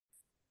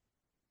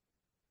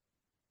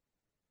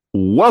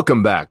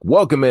Welcome back.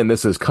 Welcome in.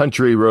 This is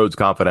Country Roads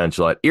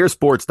Confidential at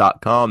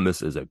earsports.com.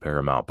 This is a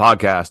Paramount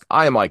podcast.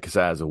 I am Mike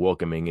Casazza,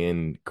 welcoming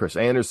in Chris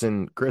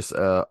Anderson. Chris,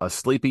 a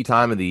sleepy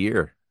time of the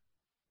year.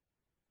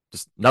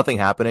 Just nothing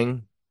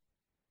happening.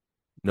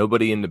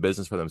 Nobody in the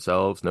business for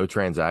themselves. No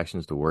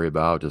transactions to worry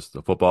about. Just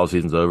the football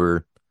season's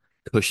over.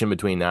 Cushion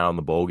between now and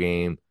the bowl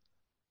game.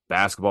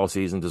 Basketball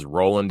season just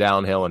rolling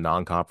downhill in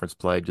non-conference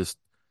play. Just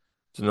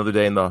another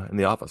day in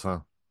the office, huh?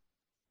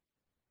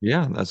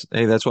 Yeah,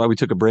 that's why we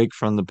took a break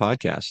from the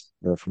podcast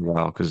for a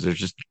while because there's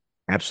just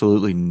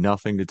absolutely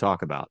nothing to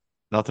talk about.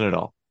 Nothing at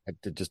all.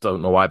 Just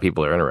don't know why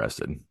people are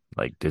interested.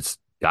 Like, it's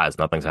guys,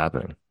 nothing's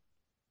happening.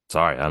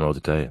 Sorry, I don't know what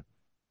to tell you.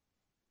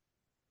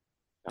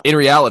 In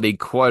reality,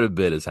 quite a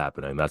bit is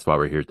happening. That's why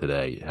we're here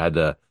today. Had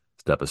to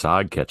step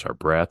aside, catch our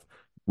breath,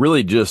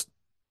 really just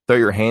throw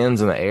your hands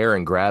in the air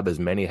and grab as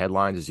many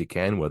headlines as you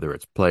can, whether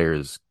it's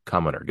players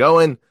coming or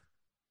going,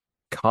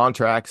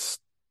 contracts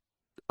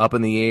up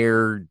in the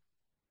air,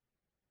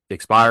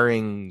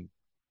 expiring,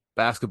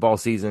 basketball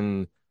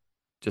season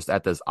just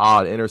at this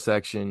odd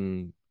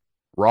intersection,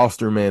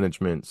 roster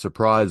management,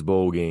 surprise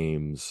bowl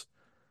games,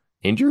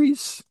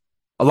 injuries,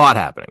 a lot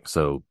happening.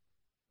 So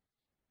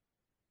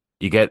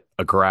you get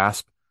a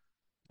grasp,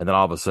 and then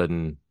all of a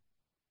sudden,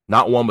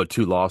 not one but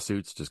two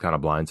lawsuits just kind of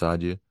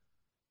blindside you.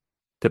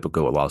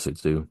 Typical what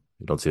lawsuits do.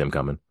 You don't see them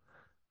coming.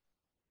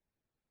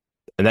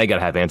 And then you got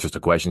to have answers to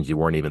questions you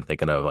weren't even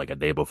thinking of like a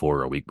day before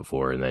or a week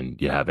before. And then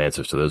you have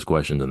answers to those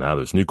questions. And now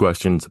there's new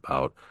questions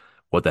about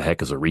what the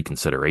heck is a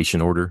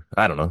reconsideration order?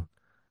 I don't know.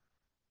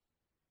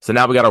 So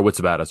now we got our wits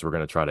about us. We're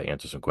going to try to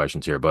answer some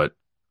questions here, but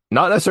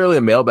not necessarily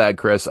a mailbag,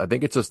 Chris. I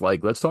think it's just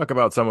like, let's talk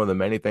about some of the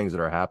many things that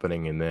are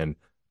happening. And then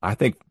I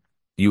think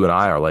you and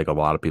I are like a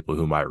lot of people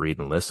who might read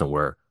and listen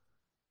where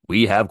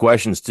we have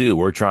questions too.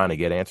 We're trying to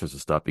get answers to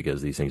stuff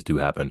because these things do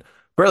happen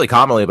fairly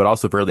commonly, but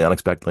also fairly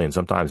unexpectedly. And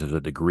sometimes there's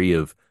a degree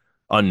of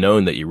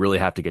unknown that you really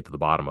have to get to the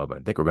bottom of it. I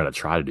think we're going to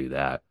try to do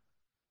that.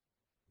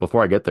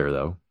 Before I get there,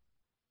 though,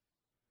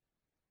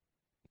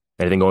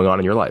 anything going on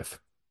in your life?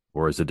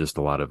 Or is it just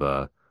a lot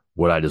of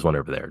what I just went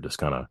over there, just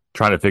kind of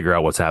trying to figure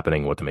out what's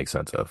happening, what to make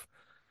sense of?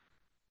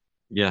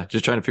 Yeah,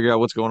 just trying to figure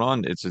out what's going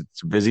on. It's a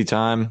busy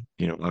time,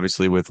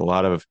 obviously with a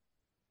lot of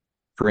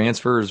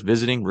transfers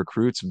visiting,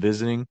 recruits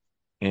visiting,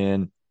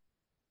 and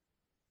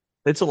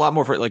it's a lot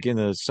more for like in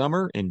the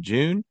summer in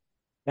June.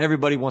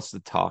 Everybody wants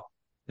to talk.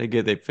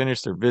 They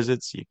finish their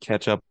visits, you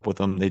catch up with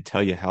them, they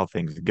tell you how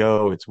things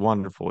go. It's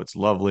wonderful, it's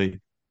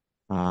lovely.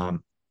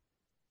 Um,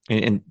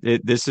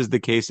 this is the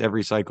case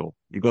every cycle.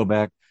 You go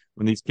back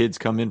when these kids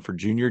come in for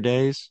junior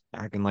days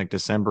back in like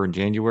December and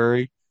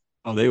January.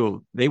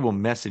 Oh, they will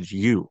message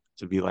you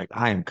to be like,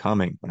 I am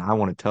coming and I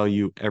want to tell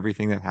you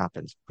everything that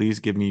happens. Please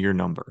give me your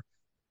number.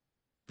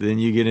 Then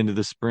you get into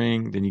the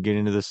spring, then you get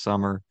into the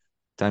summer.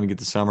 Time you get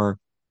to summer,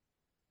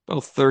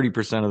 about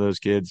 30% of those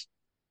kids,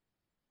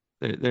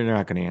 they're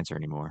not going to answer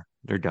anymore.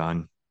 They're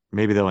done.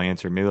 Maybe they'll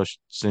answer. Maybe they'll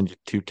send you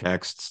two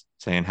texts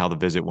saying how the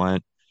visit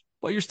went,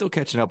 but you're still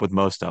catching up with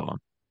most of them.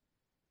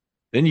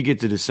 Then you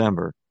get to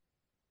December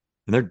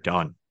and they're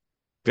done.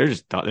 They're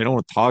just done. They don't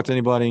want to talk to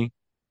anybody.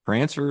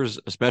 Transfers,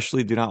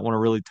 especially, do not want to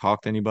really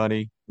talk to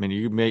anybody. I mean,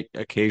 you may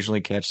occasionally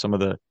catch some of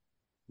the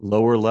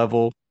lower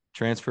level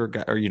or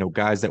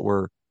guys that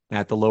were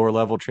at the lower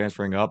level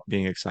transferring up,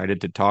 being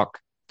excited to talk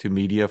to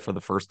media for the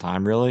first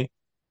time, really.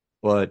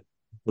 But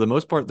for the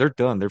most part, they're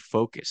done. They're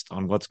focused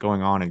on what's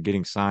going on and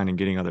getting signed and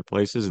getting other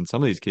places. And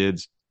some of these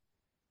kids,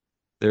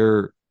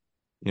 they're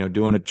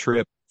doing a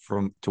trip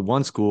from to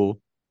one school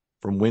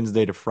from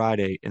Wednesday to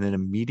Friday, and then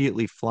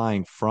immediately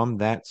flying from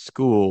that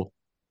school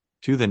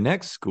to the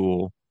next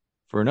school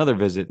for another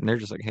visit. And they're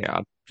just like, hey,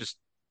 I'll just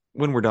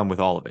when we're done with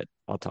all of it,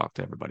 I'll talk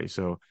to everybody.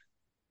 So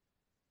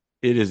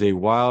it is a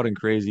wild and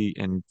crazy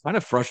and kind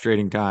of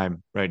frustrating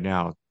time right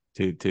now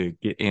to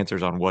get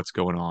answers on what's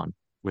going on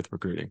with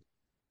recruiting.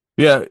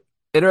 Yeah,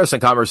 interesting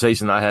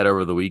conversation I had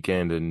over the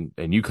weekend,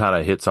 and you kind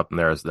of hit something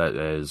there that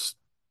is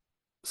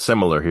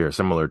similar here,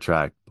 similar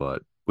track,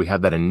 but we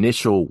have that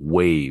initial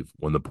wave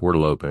when the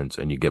portal opens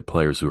and you get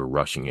players who are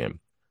rushing in.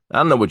 I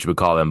don't know what you would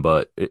call them,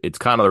 but it's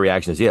kind of the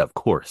reaction is, yeah, of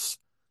course.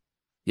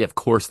 Yeah, of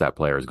course that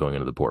player is going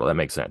into the portal. That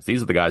makes sense.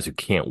 These are the guys who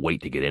can't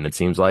wait to get in, it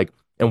seems like.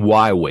 And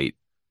why wait,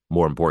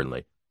 more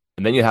importantly?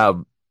 And then you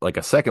have like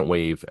a second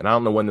wave, and I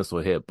don't know when this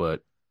will hit,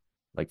 but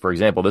like, for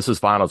example, this is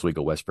finals week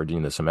at West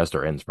Virginia. The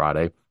semester ends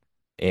Friday.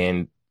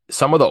 And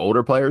some of the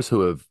older players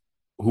who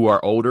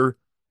are older,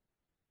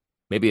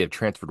 maybe have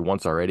transferred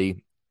once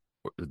already.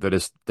 They're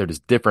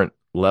just different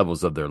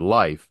levels of their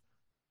life,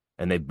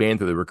 and they've been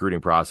through the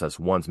recruiting process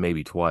once,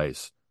 maybe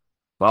twice.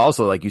 But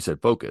also, like you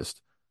said,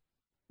 focused.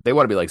 They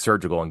want to be like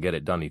surgical and get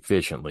it done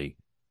efficiently.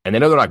 And they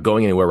know they're not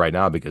going anywhere right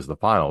now because of the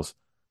finals.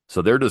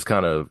 So they're just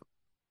kind of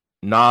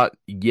not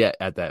yet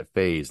at that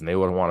phase. And they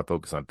would want to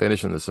focus on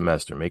finishing the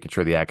semester, making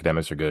sure the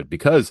academics are good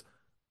because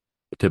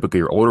typically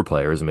your older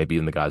players, and maybe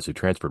even the guys who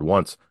transferred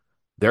once,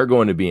 they're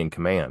going to be in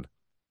command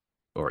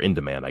or in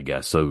demand, I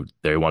guess. So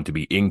they want to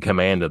be in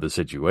command of the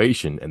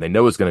situation, and they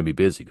know it's going to be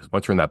busy because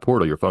once you're in that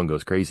portal, your phone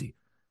goes crazy.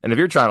 And if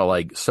you're trying to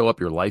like sew up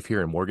your life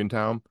here in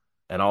Morgantown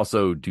and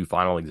also do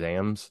final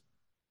exams,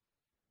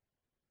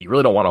 you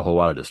really don't want a whole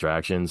lot of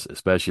distractions,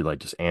 especially like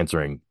just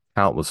answering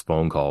countless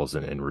phone calls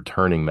and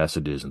returning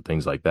messages and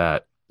things like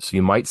that. So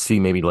you might see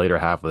maybe later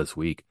half of this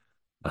week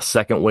a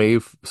second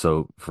wave.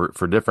 So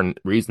for different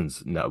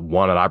reasons, now,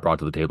 one that I brought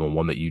to the table and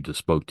one that you just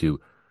spoke to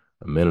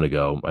a minute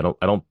ago. I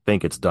don't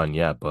think it's done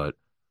yet, but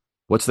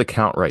what's the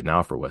count right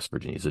now for West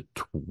Virginia? Is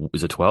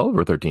it 12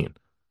 or 13?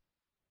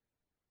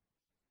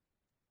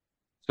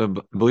 So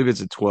I believe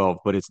it's a 12,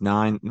 but it's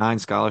nine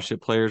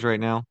scholarship players right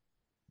now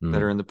that Hmm.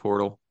 are in the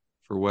portal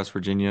for West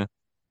Virginia.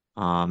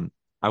 Um,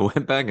 I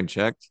went back and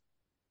checked,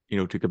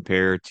 to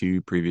compare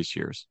to previous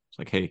years. It's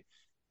like, hey,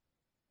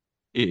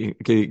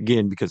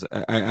 again, because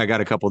I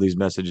got a couple of these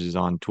messages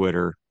on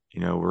Twitter,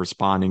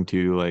 responding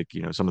to like,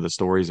 some of the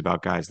stories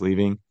about guys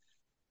leaving.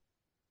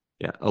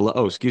 Yeah.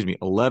 Oh, excuse me.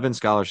 11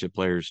 scholarship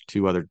players,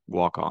 two other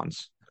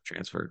walk-ons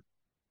transferred.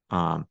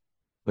 Um,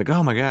 like,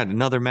 oh my God,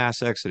 another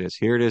mass exodus.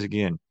 Here it is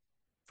again.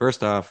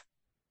 First off,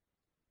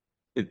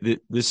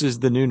 this is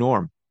the new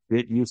norm.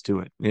 Get used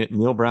to it.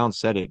 Neil Brown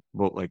said it,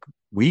 well, like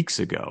weeks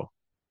ago,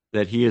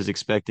 that he is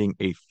expecting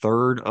a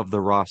third of the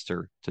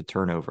roster to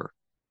turn over,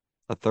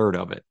 a third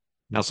of it.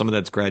 Now, some of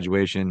that's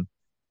graduation,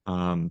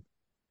 um,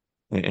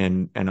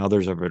 and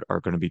others of it are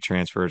going to be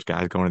transfers,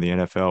 guys going to the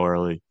NFL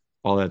early,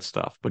 all that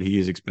stuff. But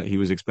he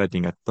was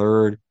expecting a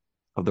third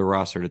of the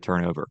roster to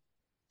turn over.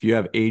 If you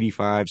have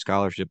 85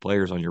 scholarship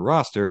players on your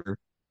roster,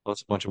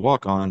 plus a bunch of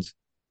walk-ons,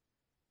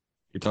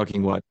 you're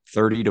talking what,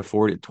 30 to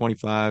 40,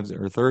 25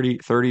 or 30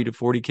 to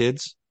 40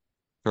 kids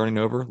turning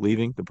over,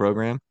 leaving the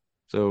program.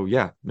 So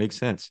yeah, makes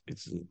sense.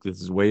 This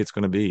is the way it's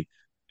going to be.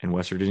 And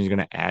West Virginia's going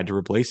to add to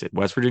replace it.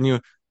 West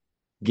Virginia,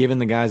 given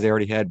the guys they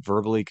already had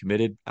verbally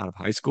committed out of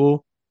high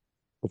school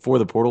before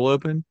the portal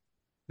opened,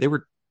 they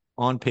were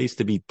on pace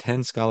to be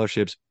 10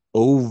 scholarships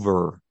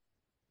over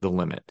the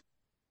limit.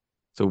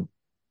 So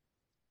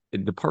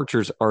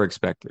departures are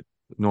expected,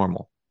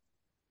 normal.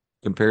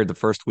 Compared the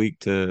first week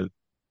to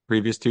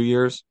previous 2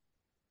 years,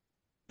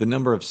 the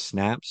number of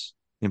snaps,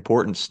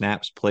 important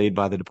snaps played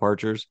by the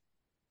departures,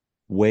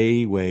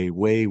 way, way,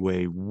 way,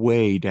 way,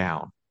 way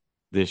down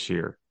this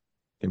year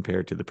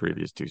compared to the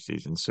previous 2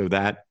 seasons. So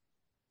that,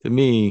 to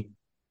me,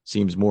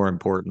 seems more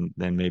important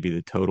than maybe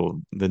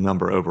the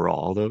number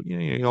overall. Although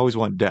you always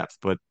want depth,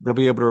 but they'll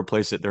be able to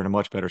replace it. They're in a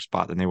much better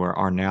spot than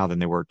are now than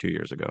they were 2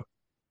 years ago.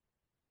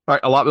 All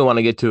right, a lot we want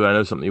to get to. I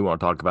know something you want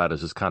to talk about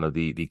is just kind of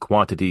the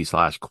quantity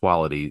slash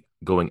quality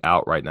going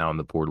out right now in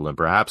the portal and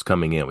perhaps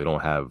coming in. We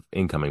don't have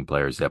incoming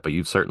players yet, but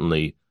you've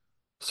certainly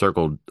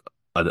circled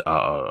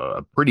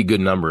a pretty good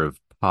number of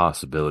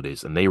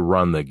possibilities, and they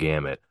run the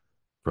gamut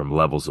from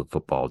levels of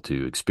football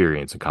to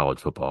experience in college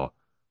football.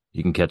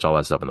 You can catch all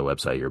that stuff on the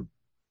website here.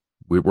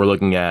 We're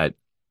looking at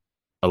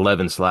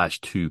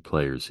 11/2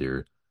 players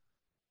here.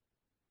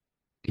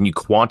 Can you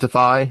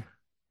quantify?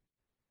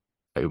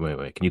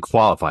 Wait. Can you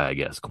qualify? I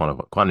guess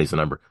quantity is the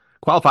number.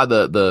 Qualify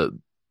the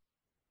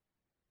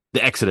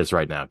exodus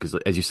right now, because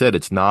as you said,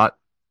 it's not.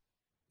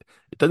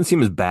 It doesn't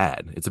seem as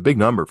bad. It's a big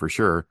number for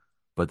sure,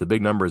 but the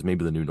big number is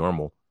maybe the new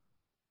normal,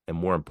 and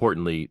more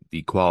importantly,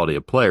 the quality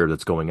of player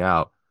that's going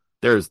out.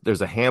 There's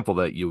a handful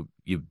that you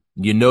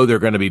know they're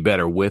going to be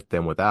better with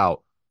than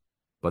without,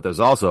 but there's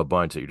also a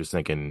bunch that you're just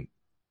thinking,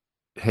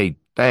 hey,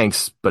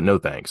 thanks, but no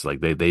thanks.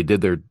 Like they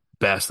did their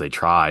best, they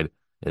tried,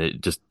 and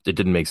it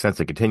didn't make sense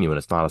to continue, and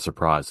it's not a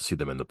surprise to see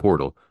them in the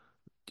portal.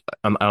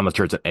 I'm not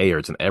sure it's an A or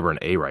it's an ever an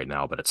A right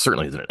now, but it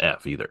certainly isn't an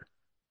F either.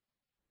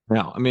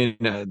 Now, I mean,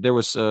 there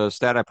was a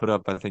stat I put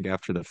up, I think,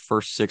 after the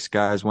first six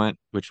guys went,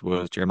 which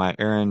was Jeremiah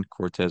Aaron,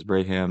 Cortez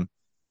Braham,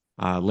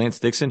 Lance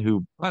Dixon,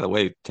 who, by the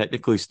way,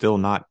 technically still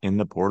not in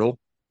the portal,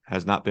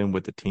 has not been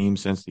with the team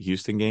since the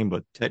Houston game,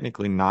 but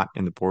technically not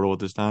in the portal at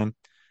this time.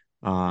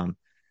 Um,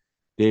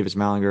 Davis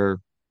Mallinger,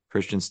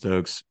 Christian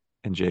Stokes,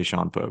 and Jay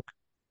Sean Polk.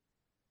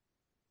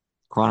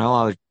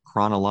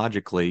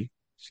 Chronologically,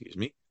 excuse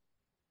me,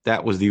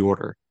 that was the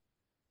order.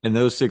 And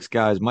those six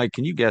guys, Mike,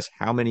 can you guess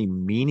how many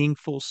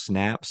meaningful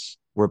snaps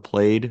were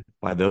played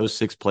by those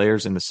six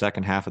players in the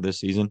second half of this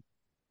season?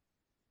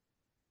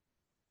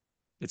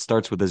 It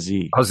starts with a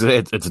Z. I was gonna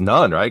say it's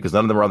none, right? Because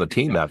none of them were on the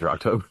team after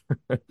October.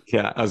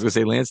 Yeah, I was gonna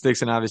say Lance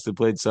Dixon obviously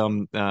played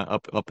some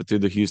up through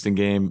the Houston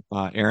game.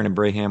 Aaron and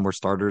Braham were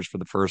starters for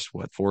the first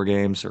 4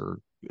 games, or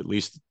at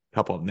least a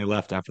couple of them. They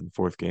left after the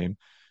fourth game,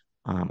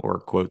 or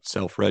quote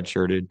self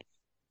redshirted,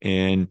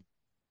 and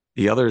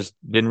the others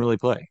didn't really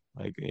play.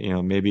 Like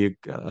maybe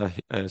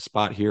a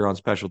spot here on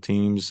special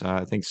teams.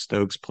 I think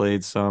Stokes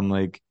played some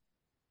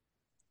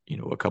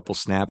a couple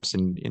snaps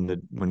in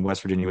the when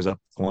West Virginia was up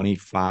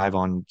 25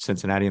 on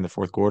Cincinnati in the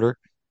fourth quarter.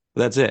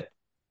 But that's it.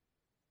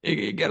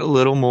 It got a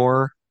little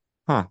more,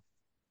 huh?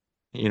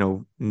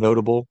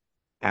 Notable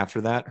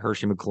after that.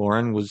 Hershey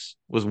McLaurin was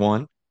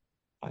one.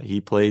 He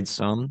played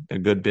a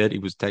good bit. He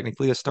was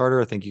technically a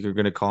starter. I think you're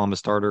going to call him a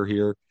starter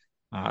here,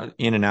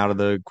 in and out of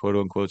the quote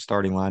unquote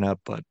starting lineup,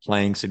 but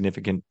playing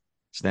significant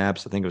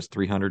snaps. I think it was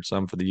 300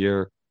 some for the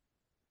year.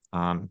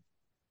 Um,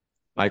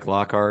 Mike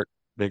Lockhart,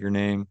 bigger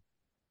name.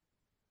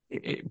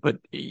 But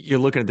you're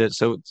looking at this.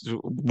 So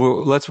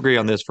let's agree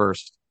on this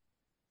first.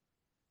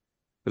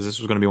 because this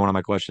was going to be one of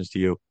my questions to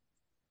you.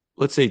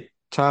 Let's say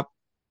top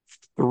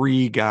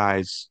three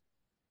guys'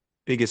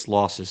 biggest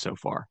losses so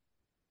far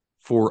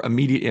for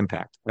immediate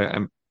impact.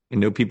 I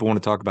know people want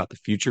to talk about the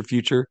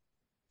future,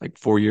 like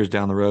 4 years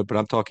down the road, but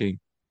I'm talking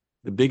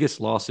the biggest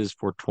losses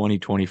for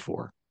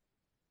 2024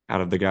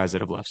 out of the guys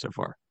that have left so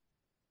far.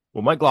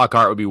 Well, Mike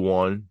Lockhart would be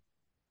one.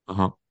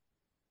 Uh-huh.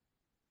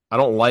 I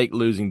don't like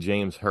losing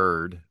James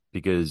Hurd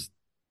because,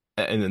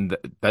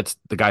 that's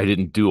the guy who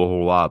didn't do a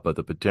whole lot, but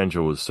the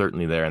potential was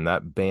certainly there. And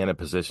that Bannett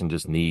position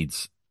just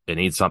needs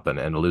something.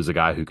 And to lose a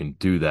guy who can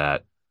do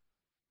that,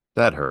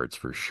 that hurts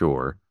for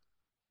sure.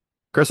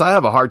 Chris, I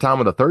have a hard time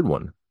with a third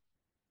one.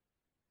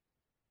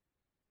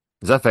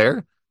 Is that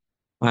fair?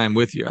 I'm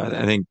with you.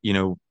 I think,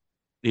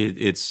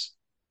 it's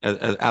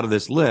out of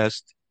this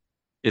list,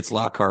 it's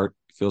Lockhart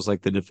feels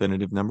like the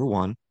definitive number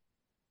one.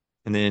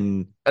 And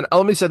then, And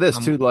let me say this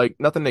um, too, like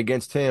nothing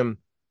against him.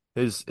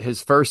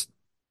 His first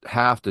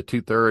half to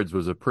two-thirds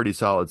was a pretty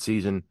solid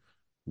season.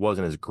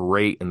 Wasn't as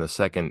great in the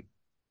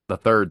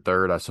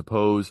third, I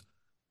suppose.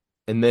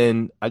 And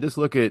then I just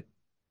look at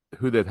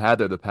who they've had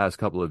there the past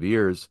couple of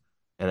years,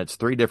 and it's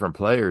three different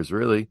players,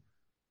 really,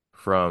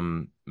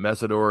 from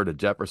Mesidor to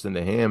Jefferson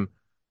to him.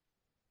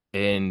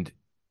 And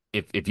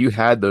if you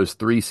had those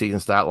three season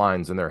stat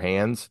lines in their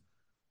hands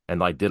and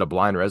like did a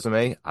blind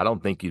resume, I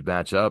don't think you'd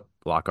match up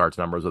Lockhart's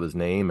numbers with his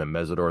name and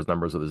Mesidor's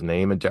numbers with his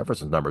name and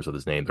Jefferson's numbers with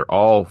his name.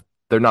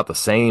 They're not the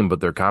same, but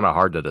they're kind of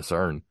hard to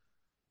discern.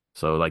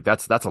 So like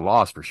that's a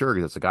loss for sure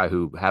because it's a guy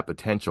who had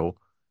potential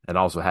and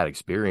also had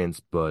experience.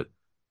 But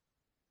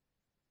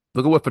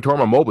look at what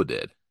Fatorma Moba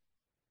did.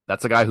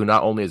 That's a guy who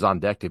not only is on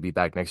deck to be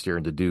back next year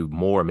and to do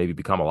more, maybe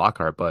become a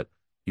Lockhart, but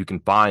you can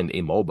find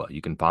a MOBA.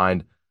 You can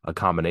find a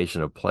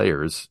combination of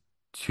players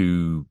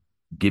to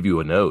give you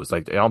a nose.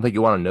 Like I don't think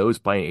you want a nose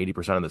playing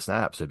 80% of the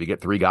snaps. So if you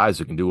get three guys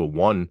who can do what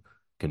one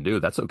can do,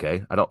 that's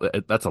okay. I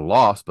don't that's a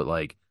loss, but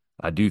like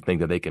I do think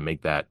that they can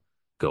make that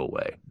go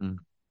away.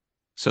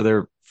 so there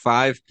are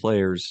five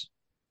players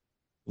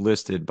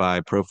listed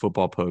by Pro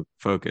Football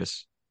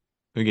Focus.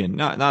 Again,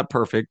 not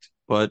perfect,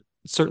 but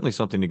certainly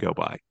something to go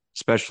by,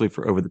 especially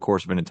for over the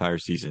course of an entire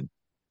season.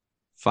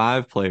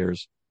 Five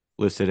players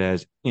listed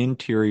as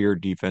interior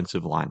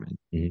defensive linemen: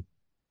 Mhm.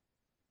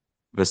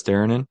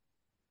 Vesteranen,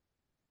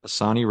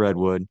 Asani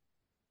Redwood,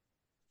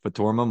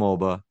 Fator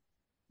Momoba,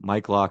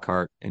 Mike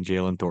Lockhart, and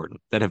Jalen Thornton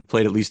that have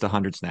played at least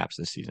 100 snaps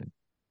this season.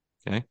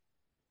 Okay.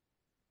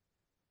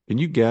 Can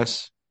you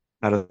guess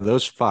out of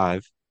those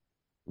five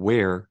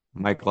where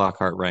Mike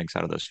Lockhart ranks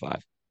out of those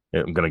five?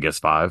 Yeah, I'm gonna guess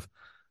five.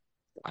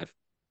 Five.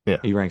 Yeah.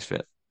 He ranks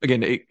fifth.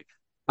 Again,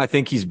 I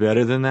think he's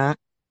better than that.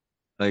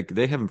 Like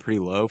they have him pretty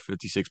low,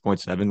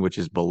 56.7, which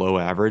is below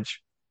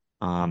average.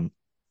 Um,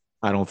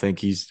 I don't think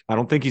he's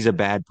a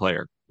bad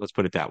player. Let's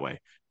put it that way.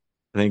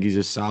 I think he's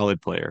a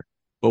solid player.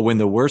 But when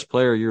the worst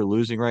player you're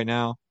losing right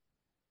now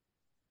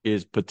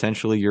is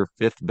potentially your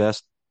fifth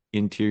best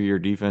interior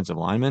defensive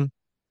lineman,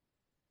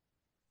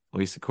 at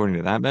least according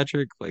to that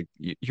metric, like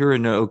you're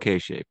in okay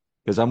shape.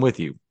 Because I'm with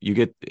you. You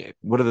get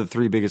what are the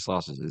three biggest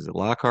losses? Is it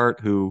Lockhart,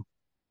 who,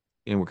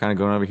 and we're kind of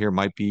going over here,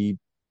 might be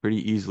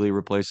pretty easily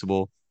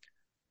replaceable.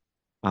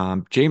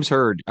 James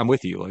Hurd, I'm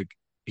with you. Like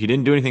he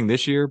didn't do anything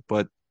this year,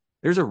 but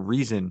there's a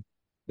reason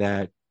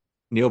that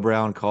Neil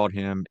Brown called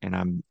him, and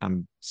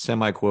I'm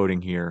semi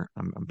quoting here.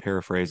 I'm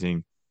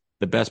paraphrasing,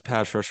 the best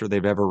pass rusher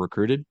they've ever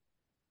recruited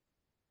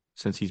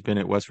since he's been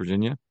at West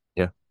Virginia.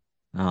 Yeah.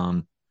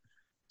 Um,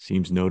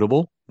 Seems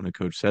notable when a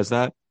coach says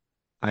that.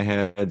 I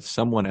had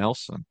someone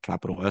else,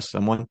 capital S,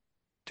 someone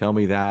tell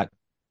me that,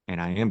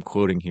 and I am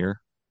quoting here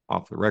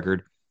off the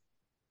record.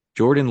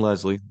 Jordan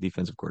Leslie,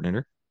 defensive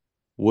coordinator,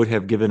 would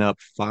have given up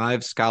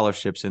 5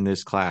 scholarships in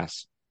this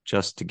class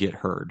just to get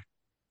Hurd.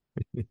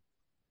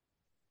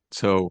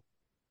 So,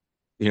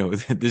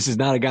 this is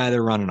not a guy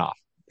they're running off.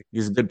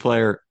 He's a good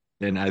player,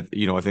 and I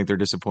think they're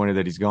disappointed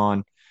that he's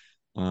gone.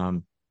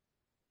 Um,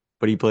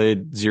 but he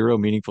played 0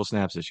 meaningful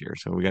snaps this year,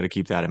 so we got to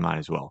keep that in mind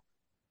as well.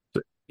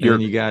 And then Your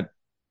you got,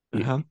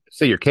 uh-huh,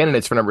 so your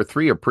candidates for number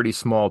three are pretty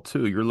small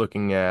too. You're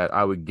looking at,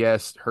 I would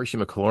guess, Hershey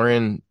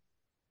McLaurin, right.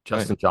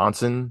 Justin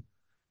Johnson.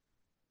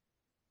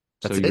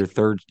 So That's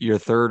it. your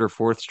third or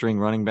fourth string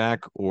running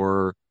back,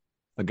 or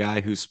a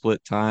guy who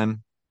split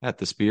time at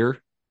the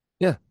spear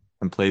Yeah.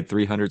 and played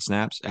 300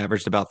 snaps,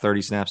 averaged about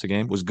 30 snaps a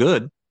game, was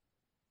good,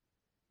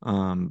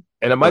 And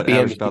it might but be him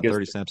averaged just about because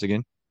 30 snaps a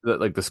game.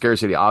 the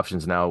scarcity of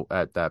options now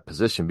at that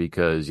position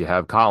because you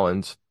have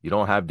Collins, you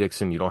don't have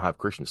Dixon, you don't have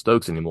Christian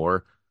Stokes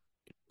anymore.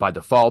 By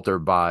default or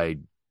by,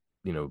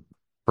 you know,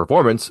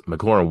 performance,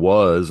 McLaurin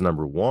was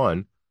number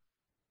one.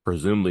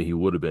 Presumably he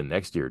would have been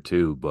next year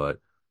too. But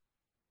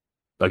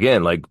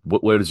again, like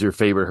what is your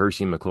favorite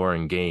Hershey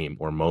McLaurin game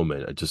or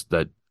moment? It just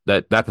that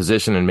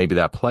position and maybe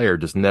that player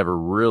just never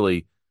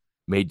really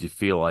made you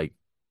feel like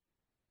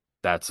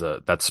that's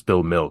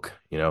spilled milk,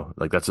 you know?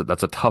 Like that's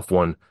a tough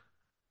one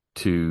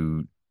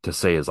to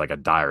say is like a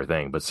dire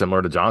thing. But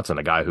similar to Johnson,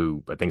 a guy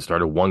who I think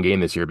started one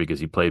game this year because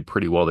he played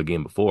pretty well the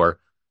game before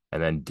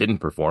and then didn't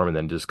perform and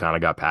then just kind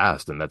of got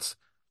passed. And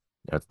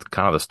That's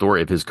kind of the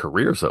story of his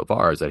career so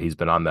far is that he's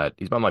been on like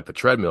the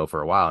treadmill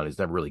for a while and he's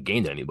never really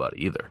gained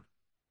anybody either.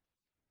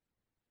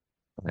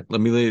 Right,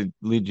 let me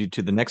lead you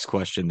to the next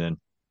question then.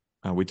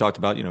 We talked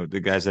about, the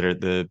guys that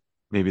are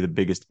maybe the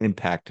biggest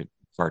impact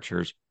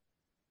departures.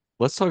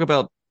 Let's talk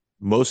about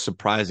most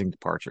surprising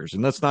departures.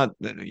 And let's not,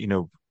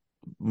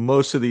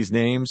 most of these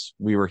names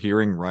we were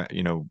hearing right,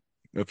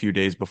 a few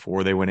days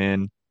before they went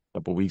in, a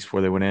couple weeks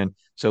before they went in.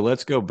 So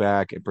let's go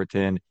back and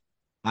pretend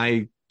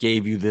I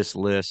gave you this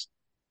list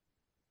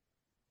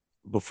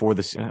before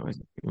this. Well, I was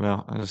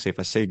gonna say if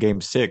I say game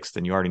six,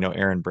 then you already know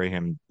Aaron,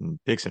 Braham, and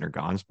Dixon are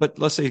gone. But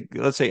let's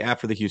say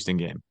after the Houston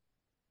game,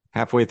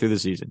 halfway through the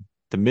season,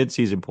 the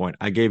mid-season point,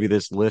 I gave you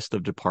this list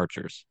of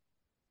departures.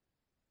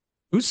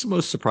 Who's the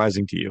most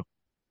surprising to you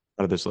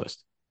out of this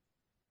list?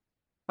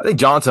 I think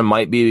Johnson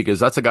might be because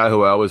that's a guy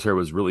who I always heard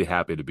was really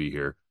happy to be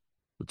here.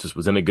 Just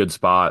was in a good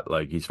spot.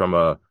 Like he's from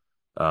a,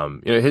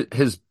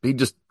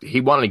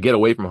 he wanted to get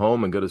away from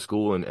home and go to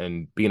school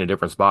and be in a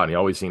different spot. And he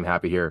always seemed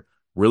happy here.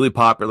 Really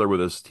popular with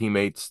his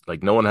teammates.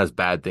 Like no one has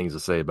bad things to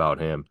say about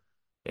him.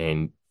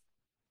 And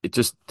it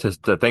just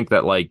to think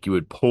that like you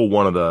would pull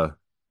one of the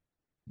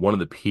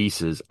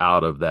pieces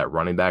out of that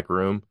running back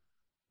room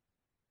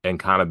and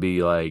kind of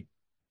be like,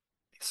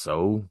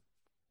 so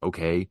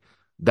okay,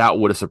 that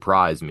would have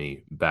surprised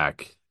me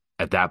back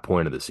at that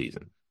point of the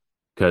season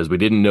because we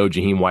didn't know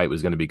Jaheim White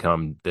was going to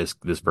become this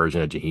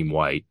version of Jaheim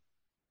White.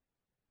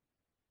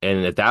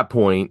 And at that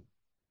point,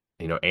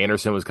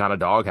 Anderson was kind of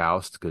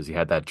doghoused because he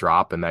had that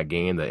drop in that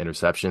game, the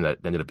interception that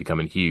ended up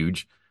becoming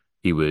huge.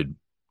 He would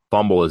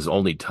fumble his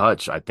only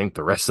touch, I think,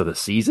 the rest of the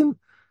season,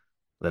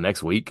 the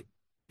next week.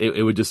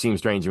 It would just seem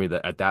strange to me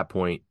that at that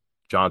point,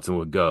 Johnson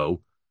would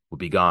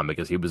be gone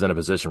because he was in a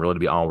position really to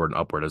be onward and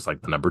upward as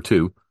like the number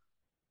two.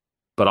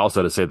 But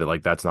also to say that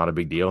like that's not a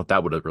big deal,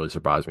 that would have really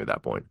surprised me at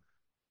that point.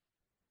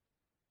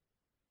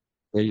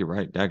 Yeah, you're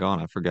right.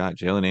 Daggone, I forgot.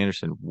 Jalen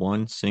Anderson,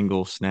 one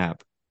single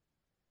snap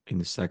in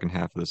the second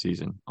half of the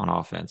season on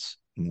offense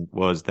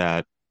was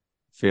that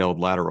failed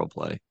lateral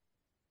play,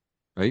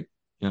 right?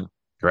 Yeah.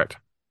 Correct.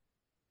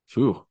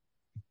 Phew.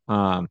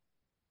 Um,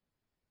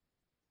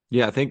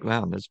 yeah, I think,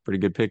 wow, that's a pretty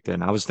good pick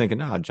then. I was thinking,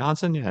 no,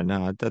 Johnson, yeah,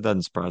 no, that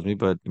doesn't surprise me,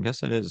 but I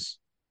guess that is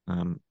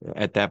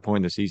at that point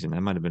in the season,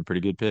 that might have been a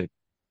pretty good pick.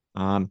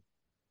 Um,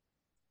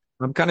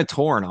 I'm kind of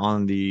torn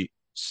on the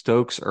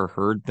Stokes or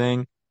Hurd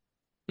thing,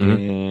 Hmm.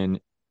 and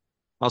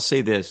I'll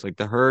say this, like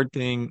the Hurd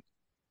thing,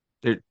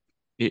 there,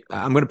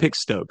 I'm going to pick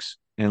Stokes,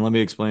 and let me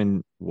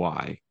explain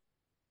why.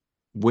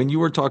 When you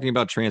were talking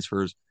about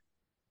transfers,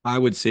 I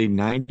would say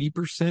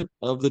 90%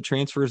 of the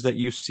transfers that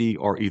you see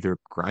are either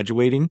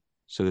graduating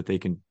so that they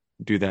can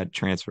do that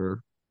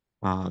transfer,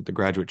 the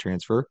graduate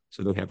transfer.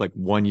 So they have like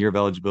 1 year of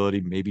eligibility,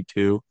 maybe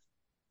two.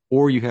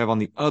 Or you have on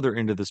the other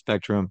end of the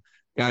spectrum,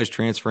 guys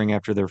transferring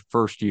after their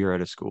first year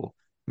at a school.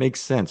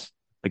 Makes sense.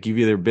 Like you've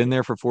either been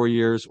there for 4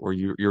 years or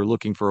you're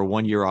looking for a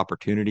 1 year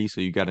opportunity.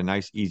 So you got a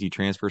nice, easy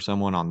transfer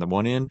someone on the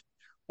one end,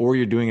 or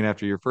you're doing it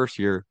after your first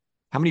year.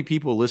 How many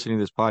people listening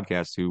to this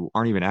podcast who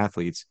aren't even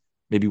athletes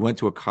maybe went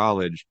to a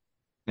college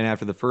and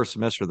after the first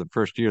semester of the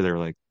first year, they were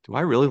like, do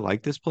I really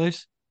like this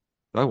place?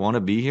 Do I want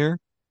to be here?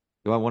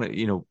 Do I want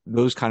to,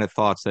 those kind of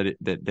thoughts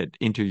that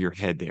enter your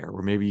head there,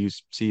 or maybe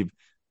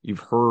you've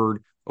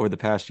heard over the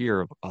past year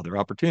of other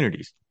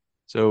opportunities.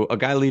 So a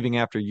guy leaving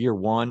after year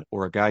one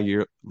or a guy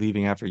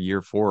leaving after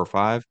year 4 or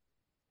 5,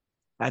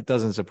 that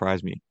doesn't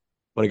surprise me.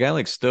 But a guy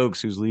like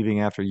Stokes who's leaving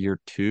after year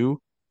two,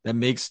 that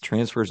makes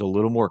transfers a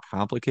little more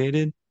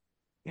complicated.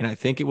 And I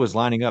think it was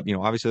lining up,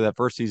 obviously that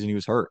first season he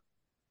was hurt.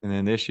 And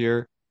then this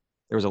year,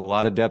 there was a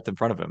lot of depth in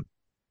front of him.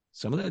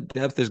 Some of that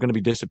depth is going to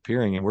be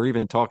disappearing, and we're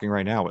even talking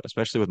right now,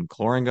 especially with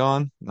McLaurin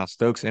gone. Now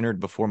Stokes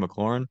entered before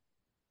McLaurin.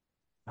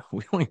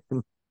 We don't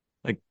even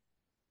like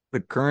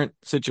the current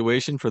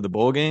situation for the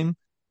bowl game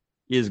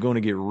is going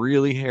to get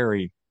really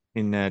hairy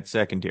in that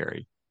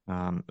secondary,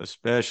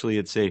 especially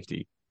at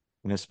safety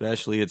and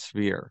especially at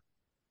sphere.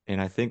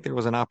 And I think there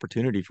was an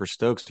opportunity for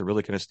Stokes to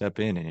really kind of step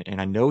in. And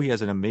I know he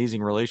has an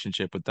amazing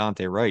relationship with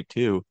Dante Wright,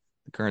 too,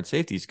 the current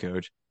safeties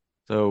coach.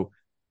 So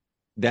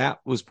that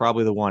was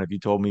probably the one. If you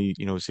told me,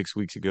 6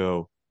 weeks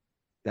ago,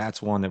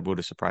 that's one that would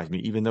have surprised me,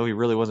 even though he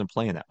really wasn't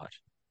playing that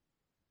much.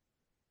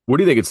 What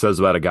do you think it says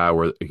about a guy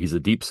where he's a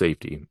deep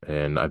safety?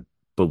 And I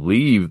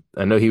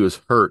know he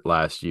was hurt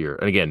last year.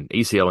 And again,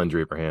 ACL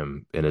injury for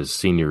him in his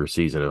senior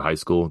season of high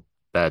school.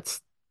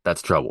 That's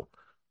that's trouble.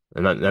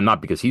 And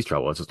not because he's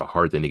trouble. It's just a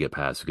hard thing to get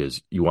past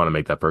because you want to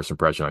make that first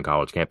impression on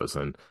college campus.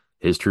 And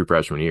his true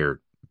freshman year,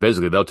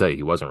 basically, they'll tell you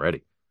he wasn't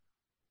ready.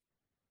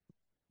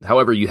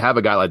 However, you have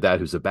a guy like that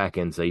who's a back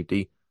end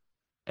safety,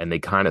 and they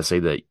kind of say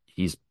that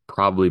he's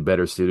probably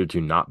better suited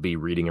to not be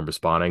reading and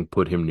responding,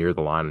 put him near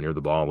the line and near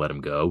the ball and let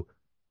him go.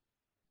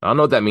 I don't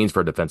know what that means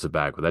for a defensive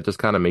back, but that just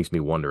kind of makes me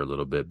wonder a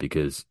little bit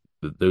because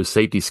those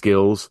safety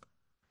skills,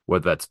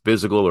 whether that's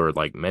physical or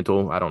like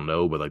mental, I don't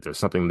know, but like there's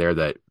something there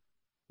that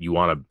you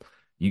want to,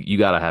 you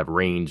got to have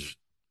range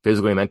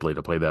physically and mentally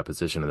to play that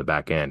position in the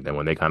back end. And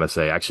when they kind of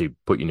say actually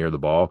put you near the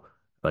ball,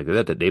 like they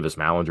did to Davis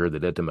Mallinger, they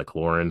did to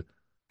McLaurin,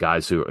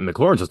 guys who, and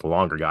McLaurin's just a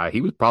longer guy.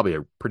 He was probably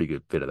a pretty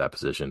good fit at that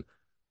position.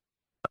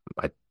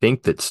 I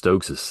think that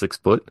Stokes is 6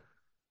 foot.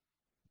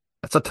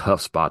 That's a tough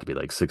spot to be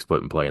like 6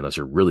 foot and play unless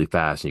you're really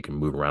fast and you can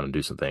move around and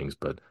do some things.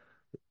 But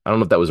I don't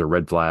know if that was a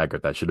red flag or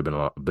if that should have been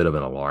a bit of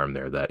an alarm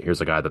there that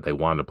here's a guy that they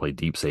wanted to play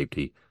deep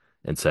safety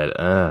and said,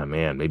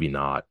 man, maybe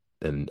not.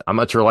 And I'm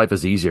not sure life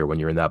is easier when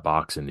you're in that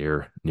box and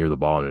near the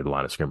ball and near the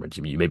line of scrimmage.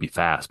 I mean, you may be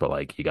fast, but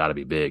like you got to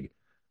be big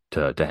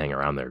to hang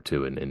around there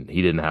too. And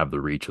he didn't have the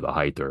reach or the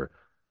height or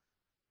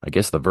I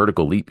guess the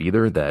vertical leap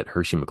either that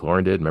Hershey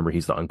McLaurin did. Remember,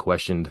 he's the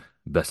unquestioned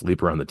best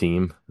leaper on the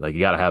team. Like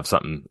you got to have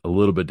something a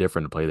little bit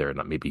different to play there.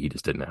 And maybe he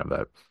just didn't have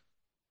that.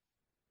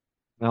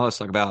 Now let's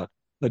talk about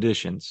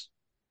additions.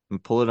 I'm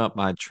pulling up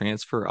my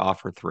transfer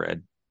offer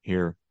thread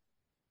here.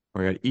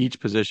 We got each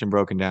position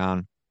broken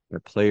down, the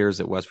players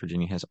that West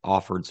Virginia has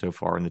offered so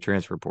far in the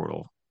transfer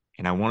portal.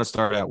 And I want to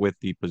start out with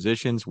the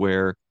positions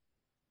where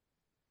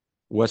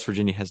West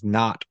Virginia has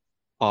not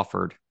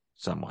offered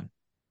someone.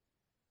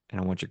 And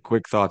I want your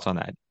quick thoughts on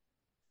that.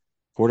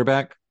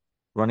 Quarterback,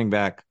 running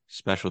back,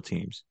 special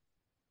teams.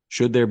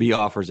 Should there be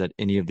offers at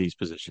any of these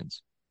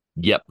positions?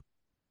 Yep.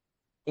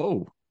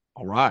 Oh,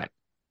 all right.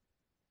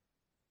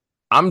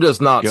 I'm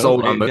just not Go.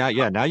 sold on the. Now,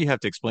 yeah, now you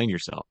have to explain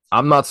yourself.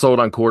 I'm not sold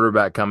on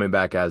quarterback coming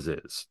back as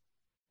is.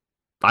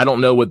 I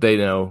don't know what they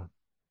know,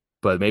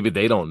 but maybe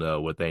they don't know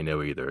what they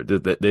know either.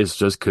 This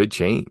just could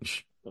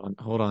change.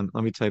 Hold on.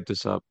 Let me type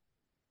this up.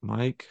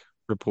 Mike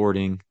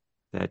reporting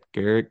that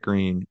Garrett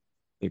Green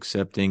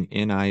accepting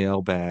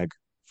NIL bag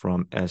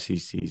from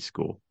SEC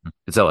school.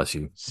 It's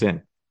LSU.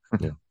 Send.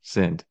 Yeah.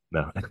 Send.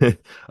 No,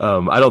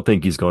 I don't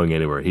think he's going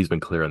anywhere. He's been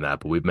clear on that,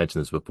 but we've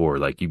mentioned this before.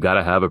 Like, you've got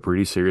to have a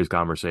pretty serious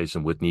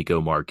conversation with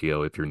Nico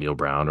Marchio if you're Neil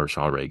Brown or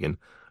Sean Reagan,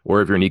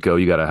 or if you're Nico,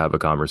 you got to have a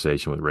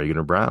conversation with Reagan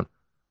or Brown.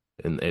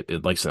 And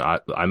like I said,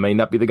 I may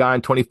not be the guy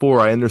in 24.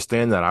 I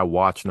understand that. I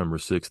watched number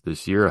 6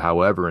 this year.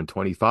 However, in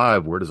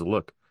 25, where does it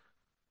look?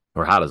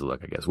 Or how does it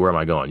look? I guess. Where am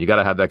I going? You got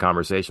to have that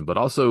conversation. But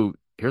also,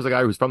 here's a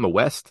guy who's from the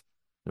West,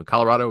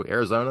 Colorado,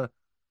 Arizona.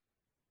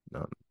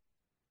 Um,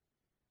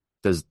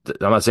 Does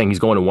I'm not saying he's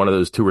going to one of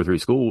those 2 or 3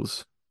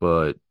 schools,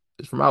 but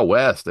he's from out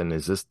west, and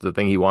is this the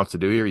thing he wants to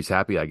do here? He's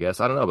happy, I guess.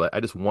 I don't know, but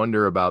I just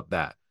wonder about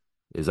that.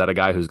 Is that a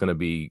guy who's going to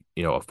be,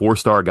 a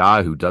 4-star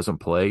guy who doesn't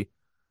play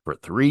for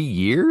 3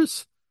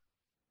 years?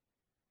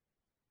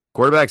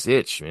 Quarterbacks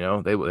itch,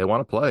 they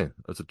want to play.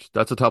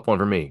 That's a tough one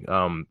for me.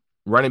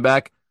 Running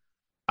back,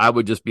 I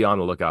would just be on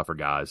the lookout for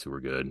guys who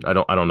are good. I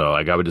don't know.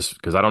 Like I would just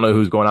because I don't know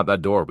who's going out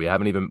that door. We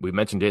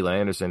mentioned Jalen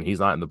Anderson. He's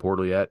not in the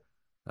portal yet.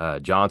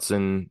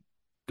 Johnson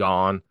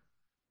gone.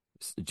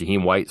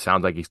 Jaheim White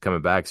sounds like he's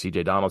coming back.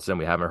 CJ Donaldson,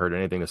 we haven't heard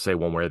anything to say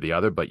one way or the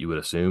other, but you would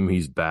assume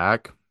he's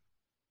back.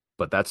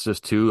 But that's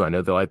just 2. I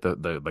know they like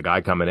the guy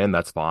coming in.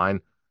 That's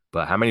fine.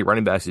 But how many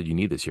running backs did you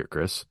need this year,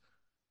 Chris?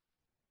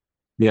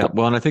 Yeah,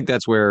 well, and I think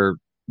that's where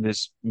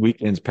this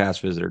weekend's pass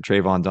visitor,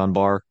 Trayvon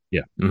Dunbar,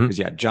 Yeah. Hmm.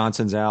 because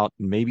Johnson's out.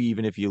 Maybe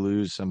even if you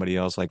lose somebody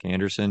else like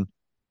Anderson,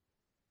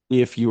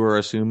 if you are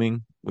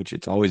assuming, which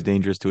it's always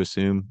dangerous to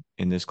assume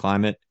in this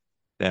climate,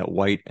 that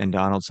White and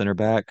Donaldson are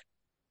back,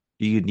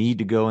 do you need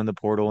to go in the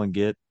portal and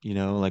get,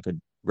 like a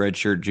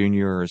redshirt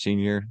junior or a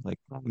senior? Like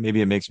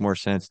maybe it makes more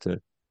sense to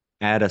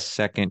add a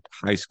second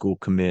high school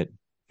commit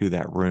to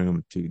that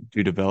room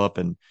to develop.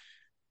 And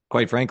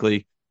quite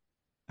frankly,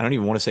 I don't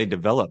even want to say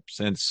develop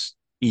since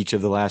each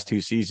of the last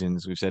 2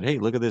 seasons we've said, hey,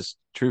 look at this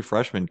true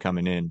freshman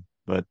coming in,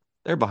 but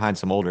they're behind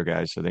some older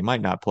guys, so they might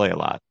not play a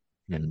lot.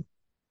 And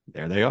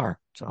there they are.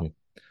 So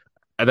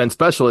And then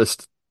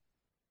specialist,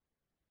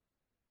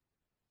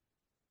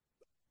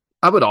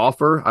 I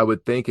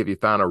would think if you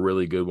found a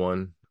really good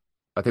one,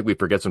 I think we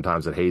forget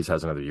sometimes that Hayes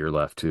has another year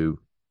left too.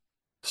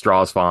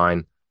 Straw's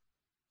fine.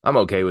 I'm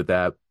okay with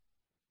that.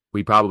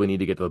 We probably need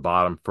to get to the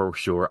bottom for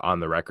sure on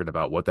the record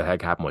about what the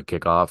heck happened with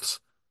kickoffs.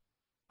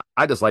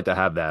 I just like to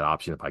have that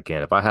option if I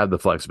can. If I have the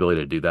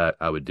flexibility to do that,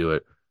 I would do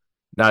it.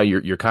 Now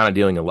you're kind of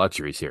dealing in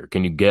luxuries here.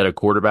 Can you get a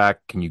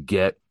quarterback? Can you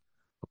get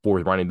a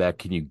 4th running back?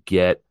 Can you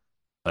get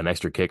an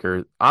extra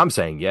kicker? I'm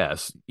saying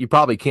yes. You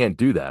probably can't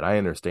do that. I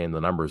understand the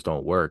numbers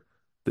don't work.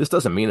 This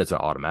doesn't mean it's an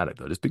automatic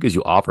though. Just because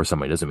you offer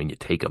somebody doesn't mean you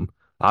take them.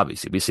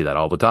 Obviously, we see that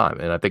all the time.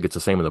 And I think it's the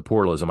same in the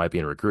portal as it might be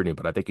in recruiting,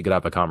 but I think you could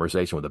have a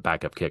conversation with a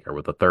backup kicker,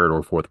 with a 3rd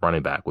or 4th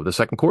running back, with a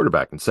second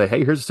quarterback and say,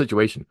 hey, here's the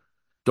situation.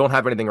 Don't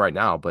have anything right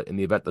now, but in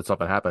the event that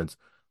something happens,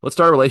 let's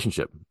start a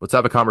relationship. Let's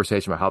have a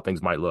conversation about how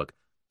things might look.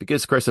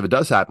 Because, Chris, if it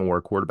does happen where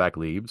a quarterback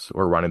leaves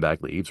or a running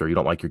back leaves or you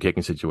don't like your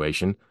kicking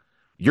situation,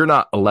 you're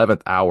not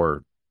 11th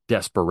hour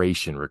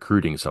desperation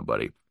recruiting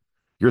somebody.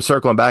 You're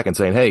circling back and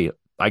saying, hey,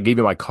 I gave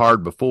you my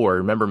card before.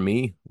 Remember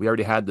me? We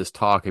already had this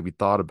talk. Have you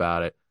thought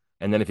about it?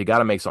 And then if you got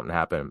to make something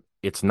happen,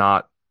 it's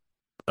not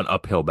an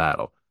uphill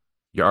battle.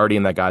 You're already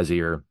in that guy's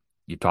ear.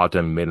 You talked to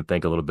him, you made him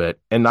think a little bit.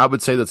 And I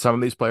would say that some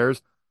of these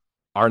players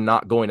are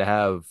not going to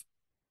have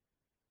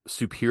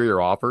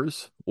superior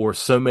offers or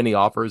so many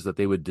offers that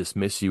they would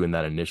dismiss you in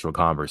that initial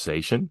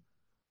conversation.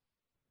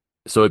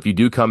 So if you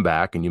do come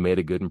back and you made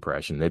a good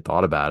impression, they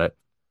thought about it,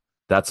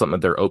 that's something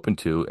that they're open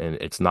to, and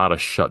it's not a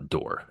shut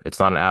door. It's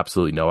not an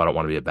absolutely no, I don't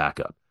want to be a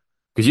backup.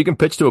 Because you can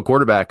pitch to a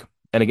quarterback,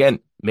 and again,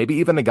 maybe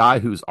even a guy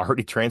who's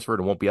already transferred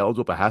and won't be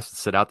eligible but has to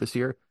sit out this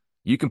year.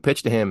 You can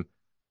pitch to him,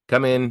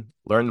 come in,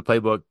 learn the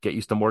playbook, get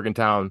used to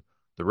Morgantown.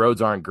 The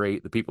roads aren't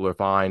great. The people are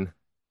fine.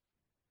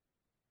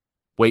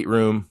 Weight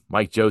room,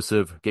 Mike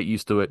Joseph, get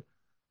used to it.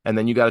 And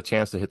then you got a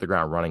chance to hit the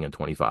ground running in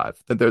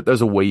 25.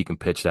 There's a way you can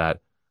pitch that,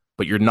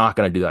 but you're not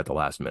going to do that at the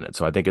last minute.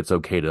 So I think it's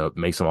okay to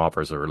make some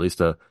offers or at least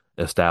to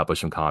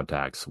establish some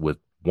contacts with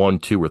one,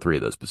 two, or three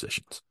of those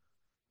positions.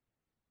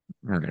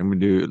 All right, I'm gonna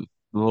do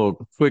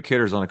little quick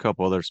hitters on a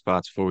couple other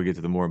spots before we get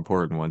to the more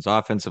important ones.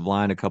 Offensive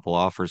line, a couple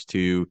offers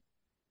to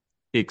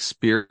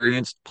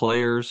experienced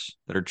players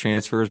that are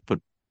transfers, but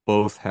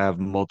both have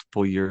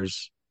multiple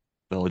years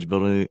of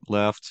eligibility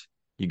left.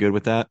 You good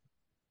with that?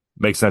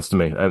 Makes sense to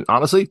me. And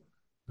honestly,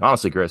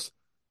 Chris,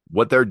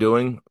 what they're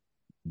doing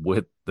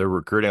with their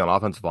recruiting on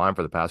offensive line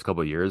for the past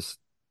couple of years,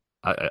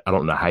 I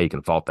don't know how you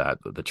can fault that.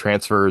 The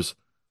transfers,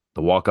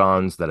 the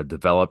walk-ons that have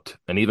developed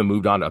and even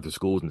moved on to other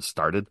schools and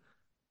started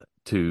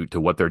to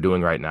what they're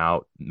doing right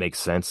now makes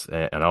sense.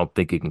 And I don't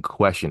think you can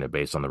question it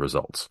based on the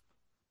results.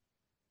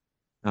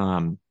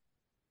 Um,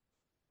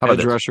 How about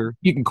Edge this? rusher.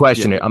 You can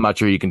Yeah, question it. I'm not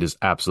sure you can just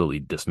absolutely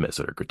dismiss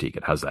it or critique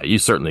it. How's that? You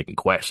certainly can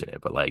question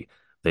it, but like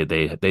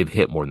they've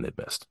hit more than they've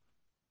missed.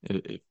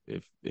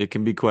 if it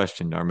can be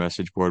questioned, our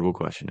message board will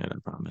question it. I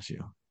promise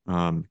you.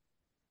 Um,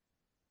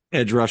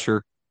 Edge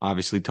rusher,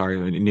 obviously,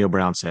 targeted. Neil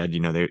Brown said,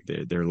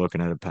 they're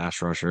looking at a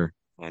pass rusher,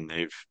 and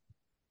they've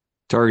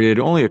targeted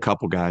only a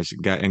couple guys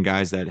and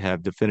guys that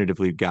have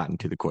definitively gotten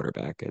to the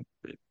quarterback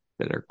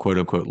that are quote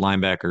unquote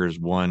linebackers,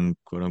 one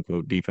quote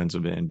unquote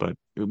defensive end, but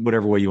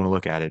whatever way you want to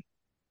look at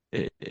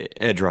it,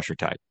 edge rusher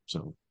type.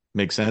 So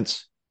makes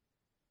sense.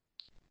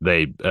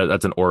 They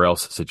That's an or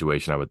else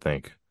situation, I would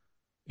think.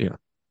 Yeah.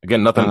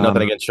 Again, nothing Um,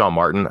 against Sean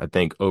Martin. I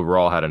think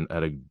overall had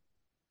a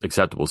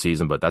acceptable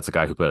season, but that's a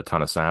guy who put a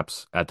ton of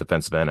snaps at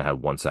defensive end and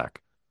had one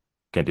sack.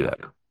 Can't do yeah. that.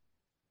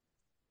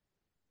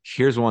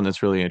 Here's one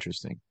that's really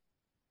interesting.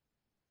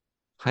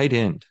 Tight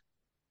end.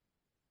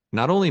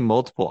 Not only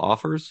multiple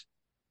offers,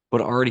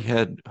 but already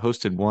had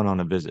hosted one on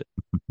a visit.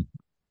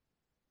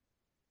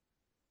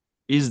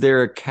 Is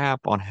there a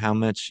cap on how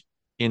much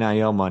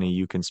NIL money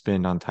you can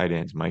spend on tight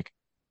ends, Mike?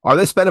 Are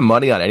they spending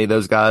money on any of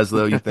those guys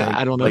though, you think?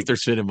 I don't know if Like they're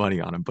spending money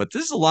on him, but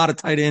this is a lot of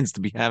tight ends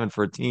to be having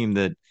for a team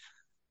that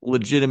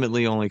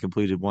legitimately only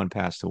completed one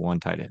pass to one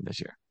tight end this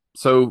year.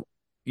 so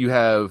you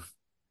have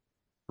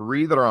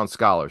three that are on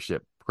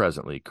scholarship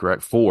presently,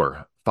 correct?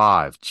 Four,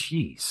 five.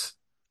 Jeez.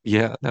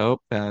 Yeah,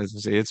 nope.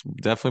 It's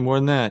definitely more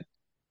than that.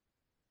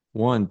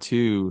 One,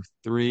 two,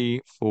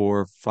 three,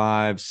 four,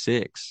 five,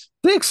 six.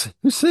 Six.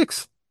 Who's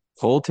six?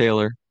 Cole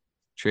Taylor,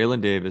 Traylon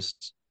Davis,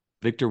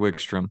 Victor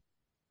Wickstrom,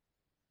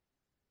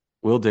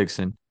 Will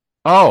Dixon,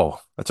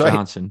 Oh, that's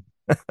right. Johnson,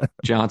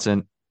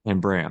 Johnson,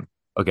 and Bram.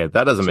 Okay,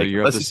 that doesn't So make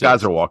you're up unless to these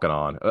guys six. are walking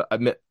on.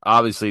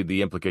 Obviously,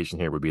 the implication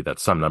here would be that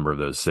some number of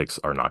those six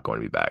are not going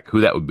to be back.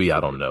 Who that would be, I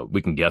don't know.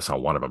 We can guess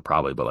on one of them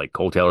probably, but like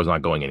Cole Taylor's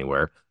not going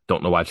anywhere.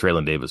 Don't know why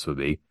Traylon Davis would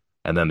be.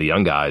 And then the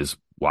young guys,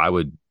 why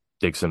would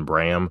Dixon,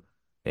 Bram,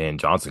 and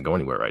Johnson go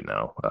anywhere right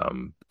now? I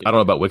don't know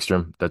about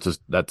Wickstrom.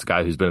 That's a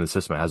guy who's been in the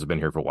system, hasn't been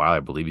here for a while. I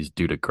believe he's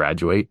due to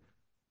graduate.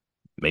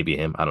 Maybe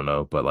him. I don't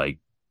know, but like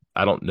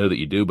I don't know that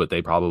you do, but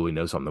they probably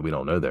know something that we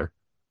don't know there.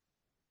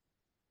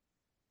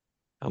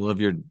 I love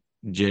your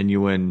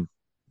genuine,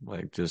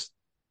 like, just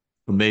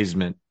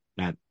amazement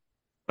at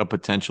a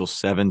potential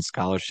seven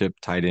scholarship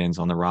tight ends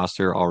on the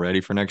roster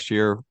already for next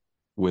year,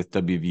 with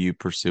WVU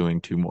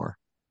pursuing two more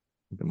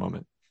at the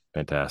moment.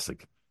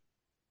 Fantastic.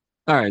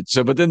 All right.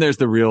 So, but then there's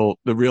the real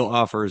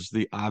offers,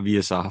 the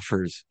obvious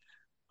offers.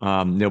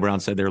 Neil Brown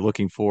said they're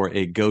looking for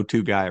a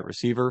go-to guy at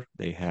receiver.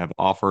 They have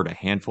offered a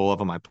handful of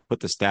them. I put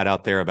the stat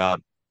out there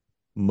about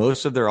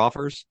most of their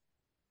offers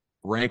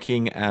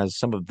ranking as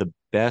some of the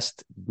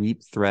best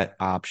deep threat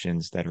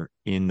options that are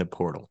in the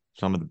portal.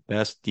 Some of the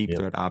best deep Yep.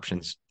 threat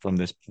options from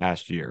this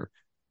past year.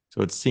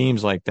 So it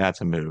seems like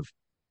that's a move.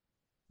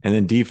 And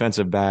then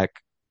defensive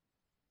back,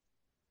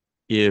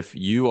 if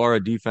you are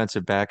a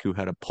defensive back who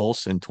had a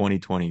pulse in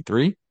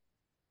 2023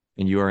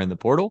 and you are in the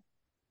portal,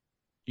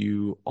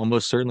 you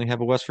almost certainly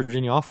have a West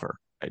Virginia offer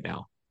right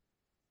now.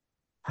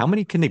 How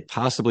many can they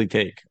possibly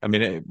take? I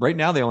mean, right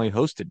now they only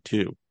hosted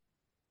two,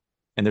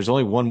 and there's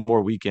only one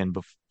more weekend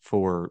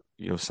before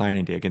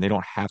signing day. Again, they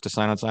don't have to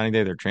sign on signing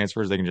day. They're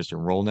transfers; they can just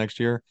enroll next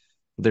year.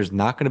 There's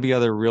not going to be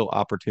other real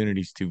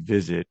opportunities to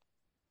visit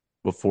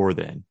before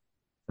then.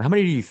 How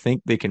many do you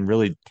think they can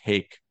really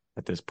take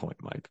at this point,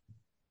 Mike?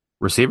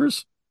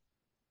 Receivers?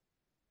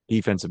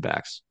 Defensive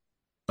backs.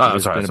 Oh,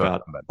 There's sorry, been sorry.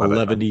 about My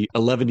bad.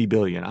 11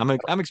 billion.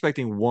 I'm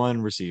expecting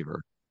one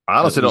receiver, I at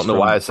honestly don't least know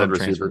why I said from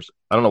receiver. transfers.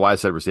 I don't know why I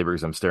said receiver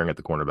because I'm staring at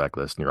the cornerback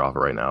list and you're off it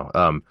right now.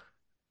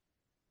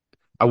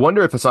 I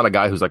wonder if it's not a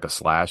guy who's like a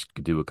slash,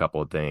 could do a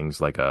couple of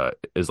things, like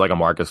is like a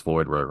Marcus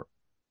Floyd, where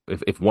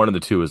if one of the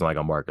two is like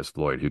a Marcus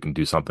Floyd who can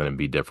do something and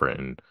be different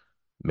and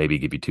maybe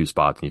give you two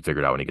spots and you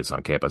figure it out when he gets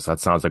on campus. That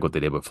sounds like what they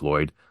did with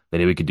Floyd. They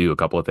knew he could do a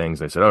couple of things.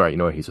 They said, all right, you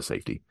know what? He's a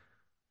safety.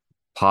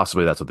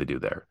 Possibly that's what they do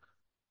there.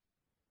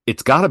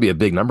 It's got to be a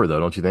big number though,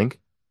 don't you think?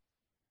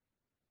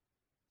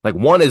 Like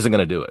one isn't going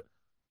to do it.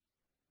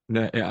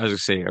 No, I was gonna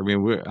say, I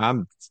mean,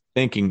 I'm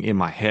thinking in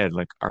my head,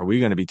 like, are we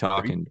going to be Three,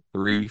 talking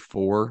three,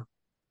 four,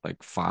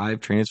 like five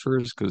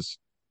transfers? Because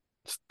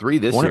it's three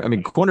this year. I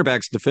mean,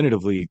 cornerbacks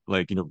definitively,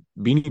 like,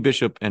 Beanie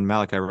Bishop and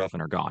Malachi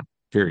Ruffin are gone,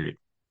 period.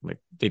 Like,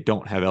 they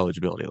don't have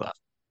eligibility left.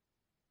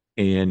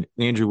 And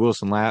Andrew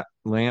Wilson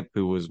Lamp,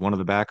 who was one of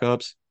the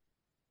backups,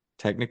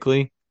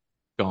 technically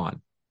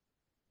gone.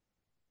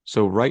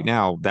 So right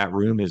now, that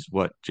room is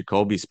what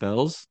Jacoby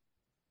Spells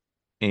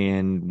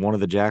and one of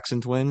the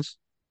Jackson twins.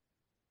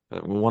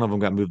 One of them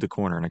got moved to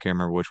corner, and I can't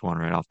remember which one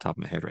right off the top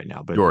of my head right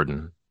now, but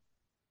Jordan,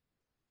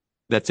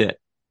 that's it.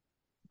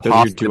 Those are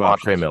your possibly two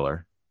Montre options.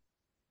 Miller.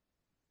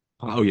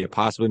 Oh yeah,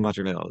 possibly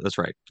Montreal. That's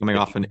right. Coming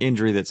If off an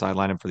injury that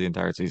sidelined him for the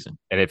entire season.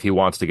 And if he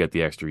wants to get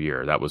the extra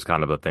year, that was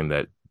kind of a thing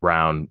that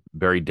Brown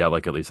very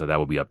delicately said that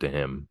would be up to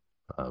him.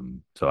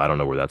 So I don't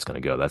know where that's going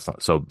to go. That's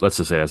not so. Let's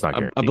just say that's not I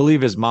guaranteed.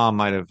 believe his mom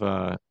might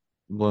have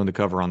blown the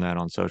cover on that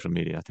on social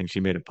media. I think she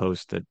made a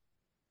post that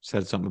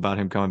said something about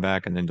him coming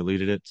back and then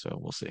deleted it. So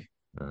we'll see.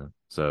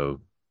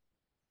 So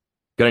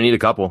gonna need a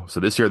couple. So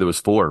this year there was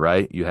four,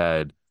 right?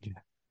 Yeah.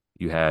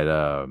 You had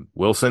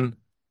Wilson,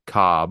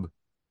 Cobb,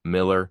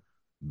 Miller,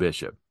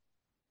 Bishop.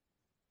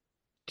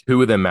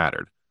 Two of them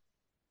mattered.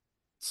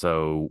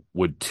 So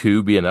would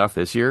two be enough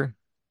this year?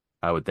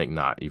 I would think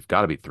not. You've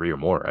got to be three or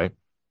more, right?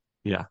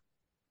 Yeah.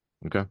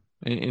 Okay.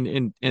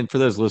 And for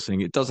those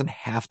listening, it doesn't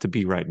have to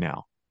be right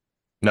now.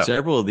 No,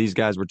 Several of these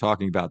guys we're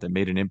talking about that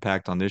made an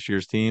impact on this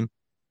year's team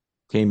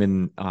came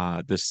in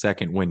the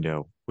second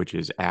window, which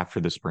is after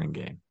the spring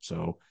game.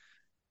 So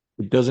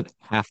it doesn't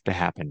have to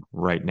happen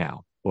right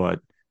now. But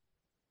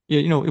yeah,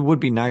 it would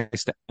be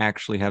nice to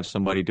actually have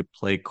somebody to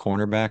play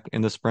cornerback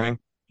in the spring,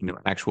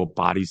 actual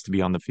bodies to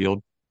be on the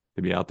field,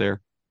 to be out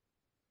there.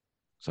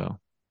 So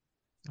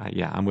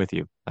yeah, I'm with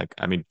you. Like,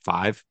 I mean,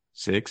 five,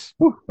 six.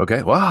 Whew.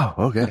 Okay. Wow.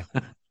 Okay.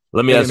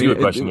 Let me I ask mean, you a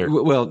question here.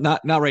 well,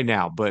 not right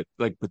now, but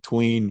like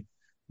between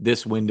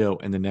this window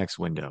and the next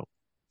window,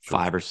 Sure.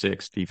 five or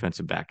six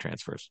defensive back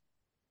transfers.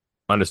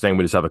 Understand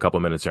we just have a couple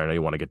minutes here. I know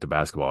you want to get to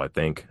basketball, I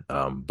think.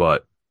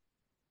 But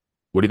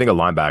what do you think of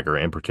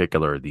linebacker, in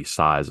particular, the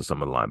size of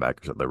some of the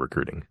linebackers that they're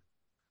recruiting?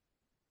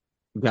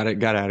 Got to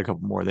add a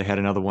couple more. They had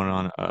another one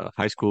on a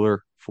high schooler,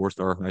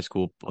 4-star high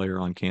school player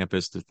on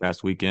campus this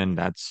past weekend.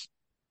 That's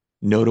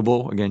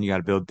notable. Again, you got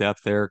to build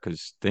depth there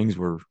because things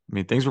were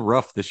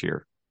rough this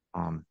year.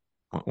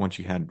 Once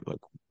you had like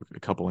a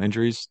couple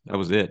injuries, that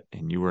was it,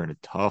 and you were in a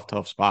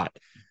tough spot.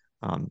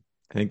 I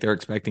think they're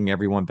expecting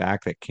everyone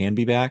back that can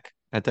be back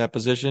at that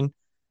position.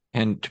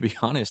 And to be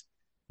honest,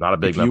 Not a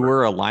big if you number.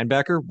 were a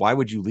linebacker, why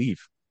would you leave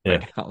Yeah.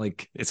 right now?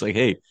 Like it's like,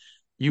 hey,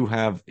 you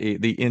have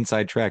the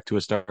inside track to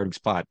a starting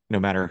spot, no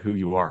matter who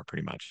you are,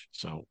 pretty much.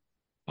 So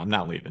I'm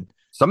not leaving.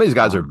 Some of these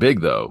guys are Um,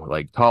 big, though,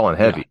 like tall and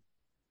yeah, heavy.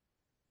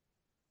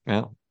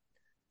 well,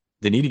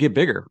 they need to get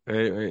bigger.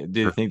 Do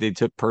you Sure. think they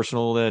took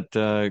personal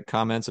that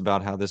comments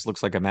about how this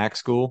looks like a MAC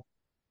school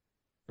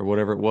or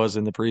whatever it was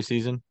in the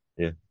preseason?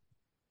 Yeah.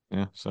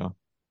 Yeah, so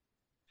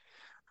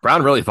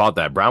Brown really thought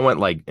that. Brown went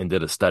like and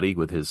did a study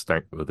with his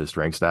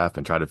strength staff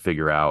and tried to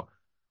figure out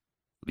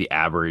the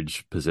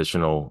average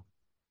positional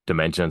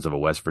dimensions of a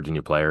West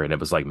Virginia player, and it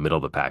was like middle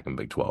of the pack in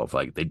Big 12.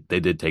 Like they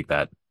did take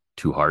that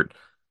to heart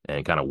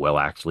and kind of well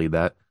actually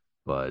that,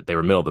 but they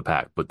were middle of the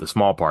pack. But the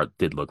small part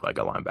did look like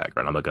a linebacker.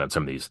 And I'm looking at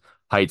some of these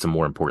heights and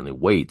more importantly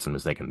weights. I'm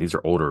just thinking these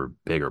are older,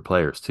 bigger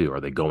players too. Are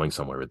they going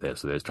somewhere with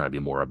this? So they're just trying to be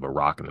more of a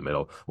rock in the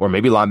middle, or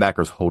maybe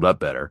linebackers hold up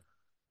better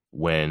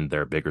when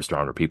they're bigger,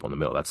 stronger people in the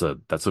middle. That's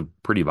a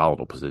pretty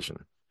volatile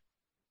position.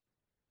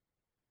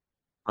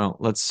 well,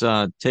 let's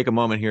take a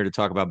moment here to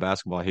talk about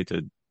basketball. I hate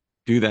to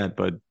do that,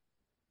 but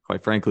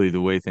quite frankly,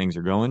 the way things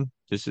are going,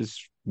 this is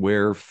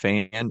where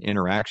fan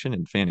interaction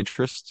and fan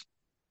interest,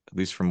 at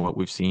least from what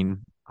we've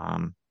seen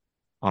on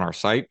our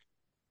site,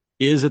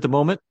 is at the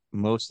moment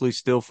mostly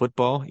still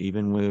football,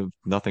 even with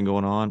nothing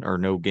going on or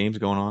no games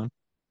going on.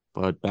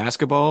 But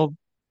basketball,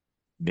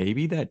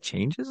 maybe that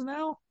changes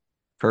now.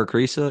 Kerr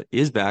Kriisa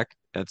is back.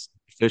 That's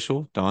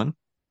official, done.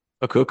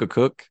 A cook,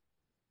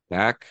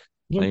 back,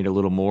 Yeah. playing a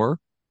little more,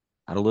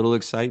 had a little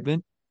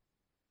excitement.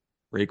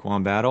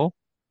 Raekwon battle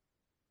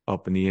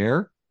up in the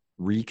air,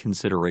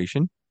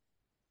 reconsideration,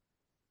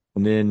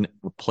 and then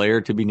a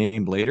player to be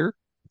named later,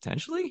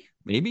 potentially,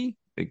 maybe.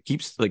 It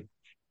keeps like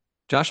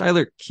Josh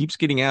Eiler keeps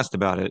getting asked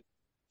about it.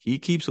 He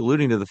keeps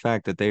alluding to the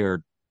fact that they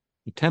are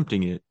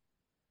attempting it.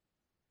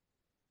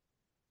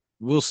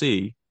 We'll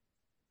see.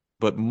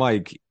 But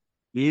Mike,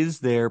 is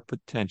there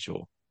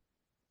potential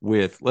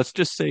with, let's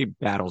just say,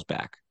 Battle's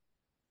back?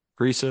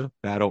 Parisa,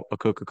 Battle, a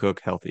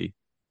cook, healthy.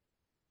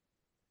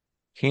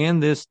 Can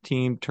this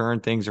team turn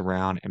things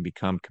around and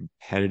become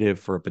competitive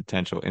for a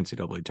potential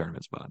NCAA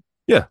tournament spot?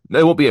 Yeah,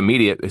 they won't be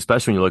immediate,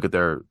 especially when you look at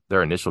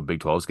their initial Big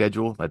 12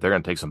 schedule. Like they're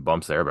going to take some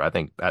bumps there, but I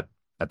think at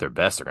their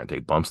best they're going to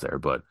take bumps there.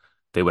 But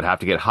they would have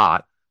to get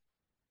hot.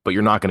 But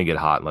you're not going to get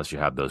hot unless you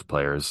have those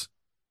players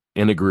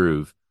in a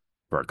groove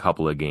for a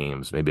couple of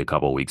games, maybe a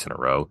couple of weeks in a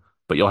row.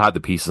 But you'll have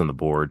the pieces on the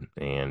board,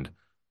 and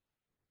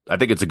I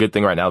think it's a good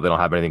thing right now. They don't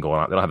have anything going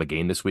on. They don't have a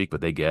game this week,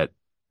 but they get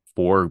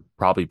 4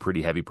 probably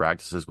pretty heavy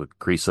practices with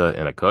Krisa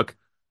and a Cook.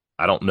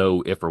 I don't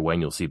know if or when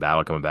you'll see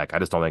Battle coming back. I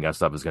just don't think that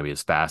stuff is going to be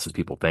as fast as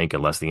people think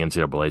unless the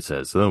NCAA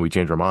says, oh, we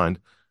changed our mind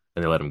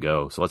and they let him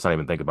go. So let's not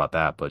even think about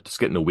that. But just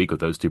getting a week with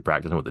those two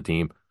practicing with the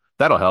team,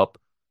 that'll help.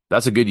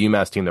 That's a good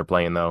UMass team they're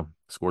playing, though.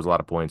 Scores a lot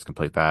of points, can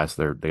play fast.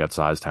 They got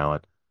size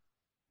talent.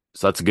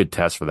 So that's a good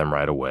test for them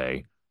right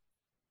away.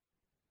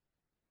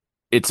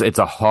 It's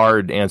a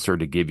hard answer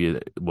to give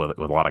you with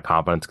a lot of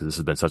confidence because this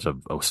has been such a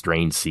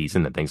strange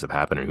season and things have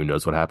happened and who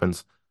knows what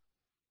happens.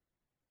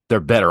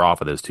 They're better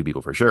off of those two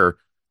people for sure.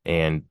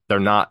 And they're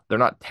not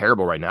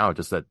terrible right now,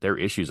 just that their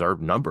issues are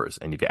numbers.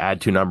 And if you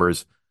add two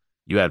numbers,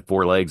 you add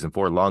 4 legs and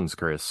 4 lungs,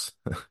 Chris.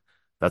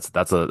 That's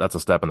a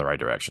step in the right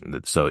direction.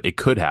 So it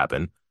could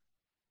happen.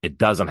 It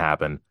doesn't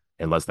happen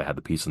unless they have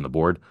the piece on the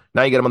board.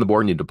 Now you get them on the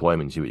board and you deploy them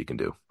and see what you can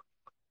do.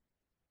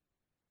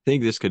 I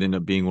think this could end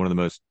up being one of the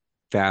most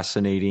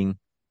fascinating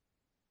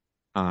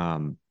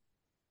um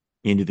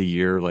end of the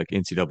year like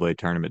NCAA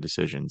tournament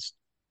decisions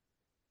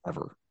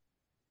ever.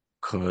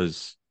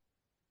 Because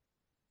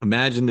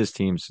imagine this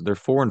team, so they're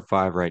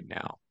 4-5 right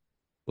now.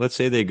 Let's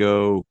say they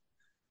go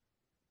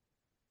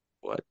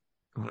what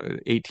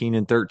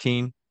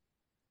 18-13,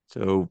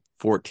 so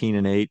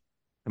 14-8. It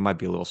might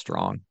be a little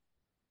strong.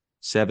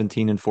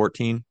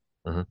 17-14,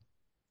 Mhm.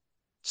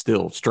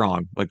 still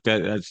strong. Like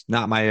that's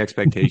not my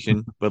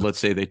expectation, but let's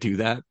say they do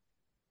that.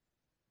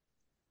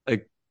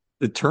 Like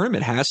the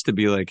tournament has to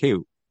be like, hey,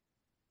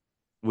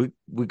 we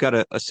got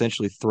to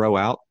essentially throw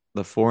out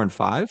the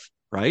 4-5,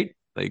 right?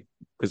 Like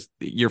because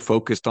you're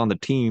focused on the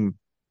team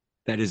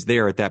that is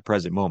there at that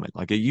present moment.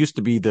 Like it used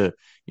to be the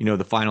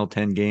final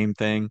 10 game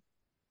thing.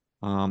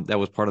 That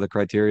was part of the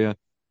criteria.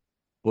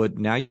 But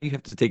now you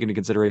have to take into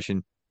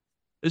consideration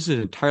this is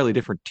an entirely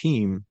different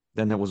team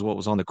than that was what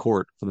was on the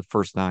court for the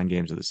first 9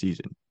 games of the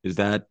season. Is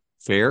that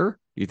fair?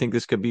 You think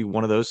this could be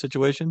one of those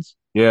situations?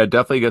 Yeah, it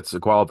definitely gets a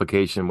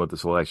qualification with the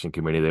selection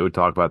committee. They would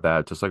talk about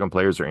that, just like when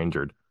players are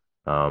injured.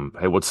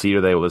 Hey, what seed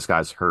are they? Well, this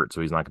guy's hurt,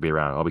 so he's not going to be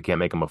around. Oh, we can't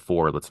make him a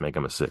 4. Let's make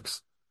him a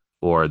 6.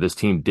 Or this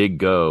team did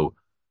go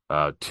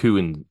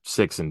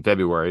 2-6 in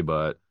February,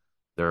 but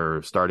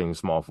their starting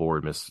small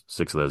forward missed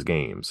 6 of those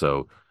games.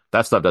 So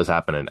that stuff does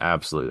happen, and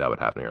absolutely that would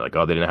happen here. Like,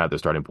 oh, they didn't have their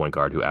starting point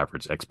guard who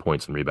averaged X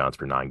points and rebounds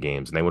for 9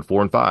 games, and they went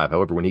 4-5.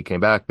 However, when he came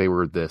back, they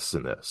were this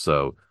and this.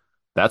 So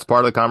that's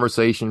part of the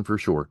conversation for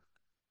sure.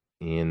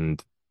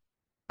 And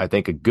I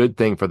think a good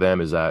thing for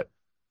them is that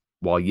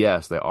while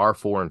yes, they are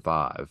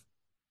 4-5,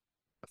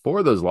 4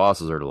 of those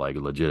losses are to like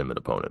legitimate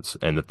opponents.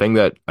 And the thing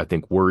that I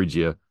think worried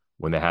you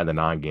when they had the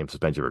 9 game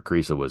suspension for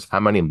Creasa was how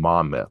many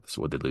Monmouths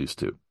would they lose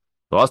to?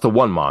 They lost to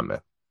one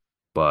Monmouth,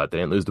 but they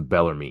didn't lose to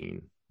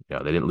Bellarmine. They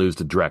didn't lose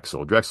to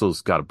Drexel.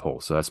 Drexel's got a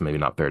pulse, so that's maybe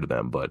not fair to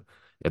them. But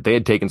if they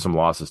had taken some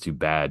losses to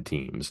bad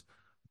teams,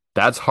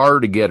 that's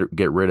hard to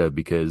get rid of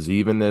because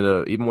even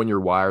when you're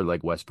wired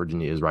like West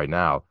Virginia is right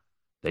now,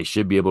 they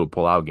should be able to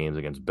pull out games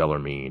against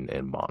Bellarmine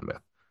and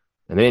Monmouth.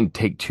 And they didn't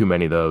take too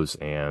many of those.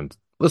 And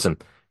listen,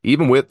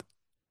 even with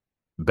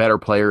better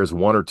players,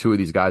 1 or 2 of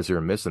these guys who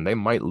are missing, they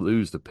might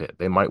lose the Pitt.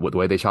 They might, with the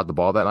way they shot the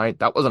ball that night,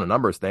 that wasn't a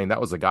numbers thing.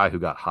 That was the guy who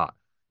got hot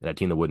in a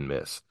team that wouldn't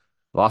miss.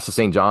 Lost to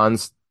St.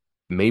 John's.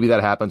 Maybe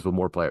that happens with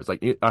more players.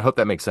 Like, I hope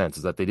that makes sense,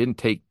 is that they didn't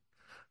take,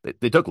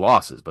 they took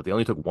losses, but they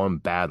only took one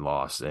bad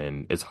loss.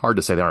 And it's hard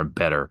to say they aren't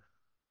better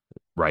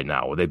right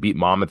now. Will they beat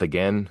Monmouth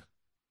again?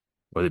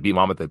 Or they beat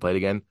Monmouth, they played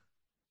again?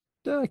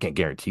 I can't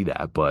guarantee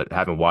that, but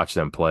having watched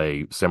them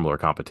play similar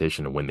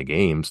competition and win the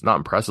games, not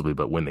impressively,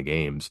 but win the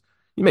games,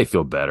 you may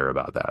feel better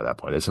about that at that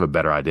point. They just have a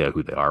better idea of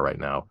who they are right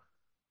now.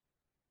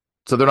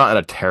 So they're not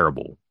in a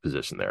terrible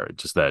position there.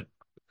 It's just that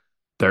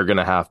they're going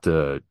to have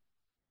to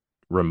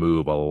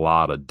remove a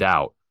lot of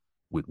doubt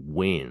with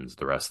wins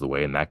the rest of the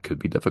way, and that could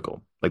be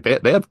difficult. Like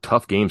they have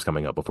tough games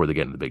coming up before they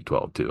get into the Big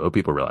 12 too. I hope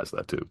people realize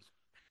that too.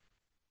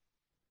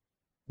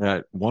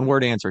 One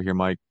word answer here,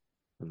 Mike.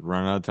 We're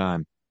running out of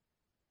time.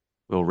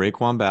 Will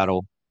Raekwon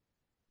Battle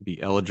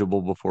be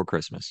eligible before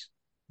Christmas?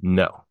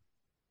 No.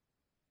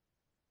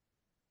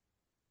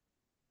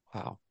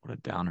 Wow, what a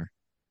downer.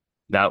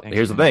 Now, Thanks,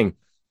 here's the man. thing.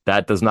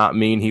 That does not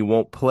mean he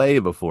won't play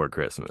before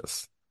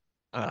Christmas.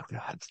 Oh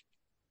God.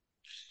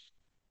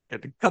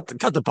 Cut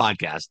the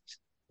podcast.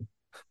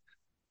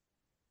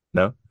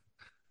 No.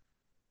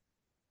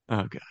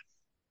 Oh God.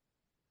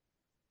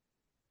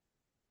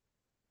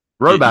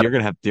 Wrote about it. You're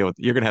gonna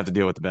have to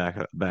deal with the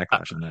I,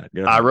 backlash on that.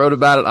 Go I ahead. wrote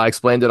about it. I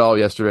explained it all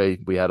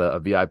yesterday. We had a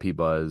VIP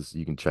buzz.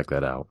 You can check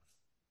that out.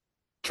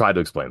 Try to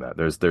explain that.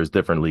 There's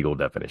different legal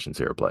definitions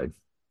here at play.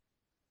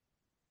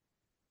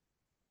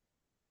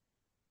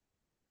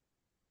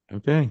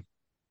 Okay.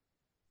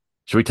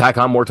 Should we tack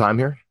on more time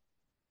here?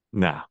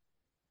 No,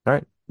 All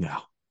right. no.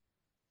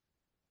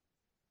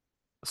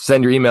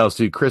 Send your emails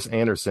to Chris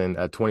Anderson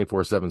at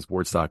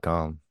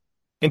 247sports.com.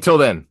 Until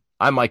then,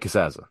 I'm Mike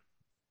Casaza.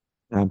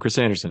 Chris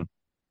Anderson.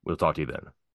 We'll talk to you then.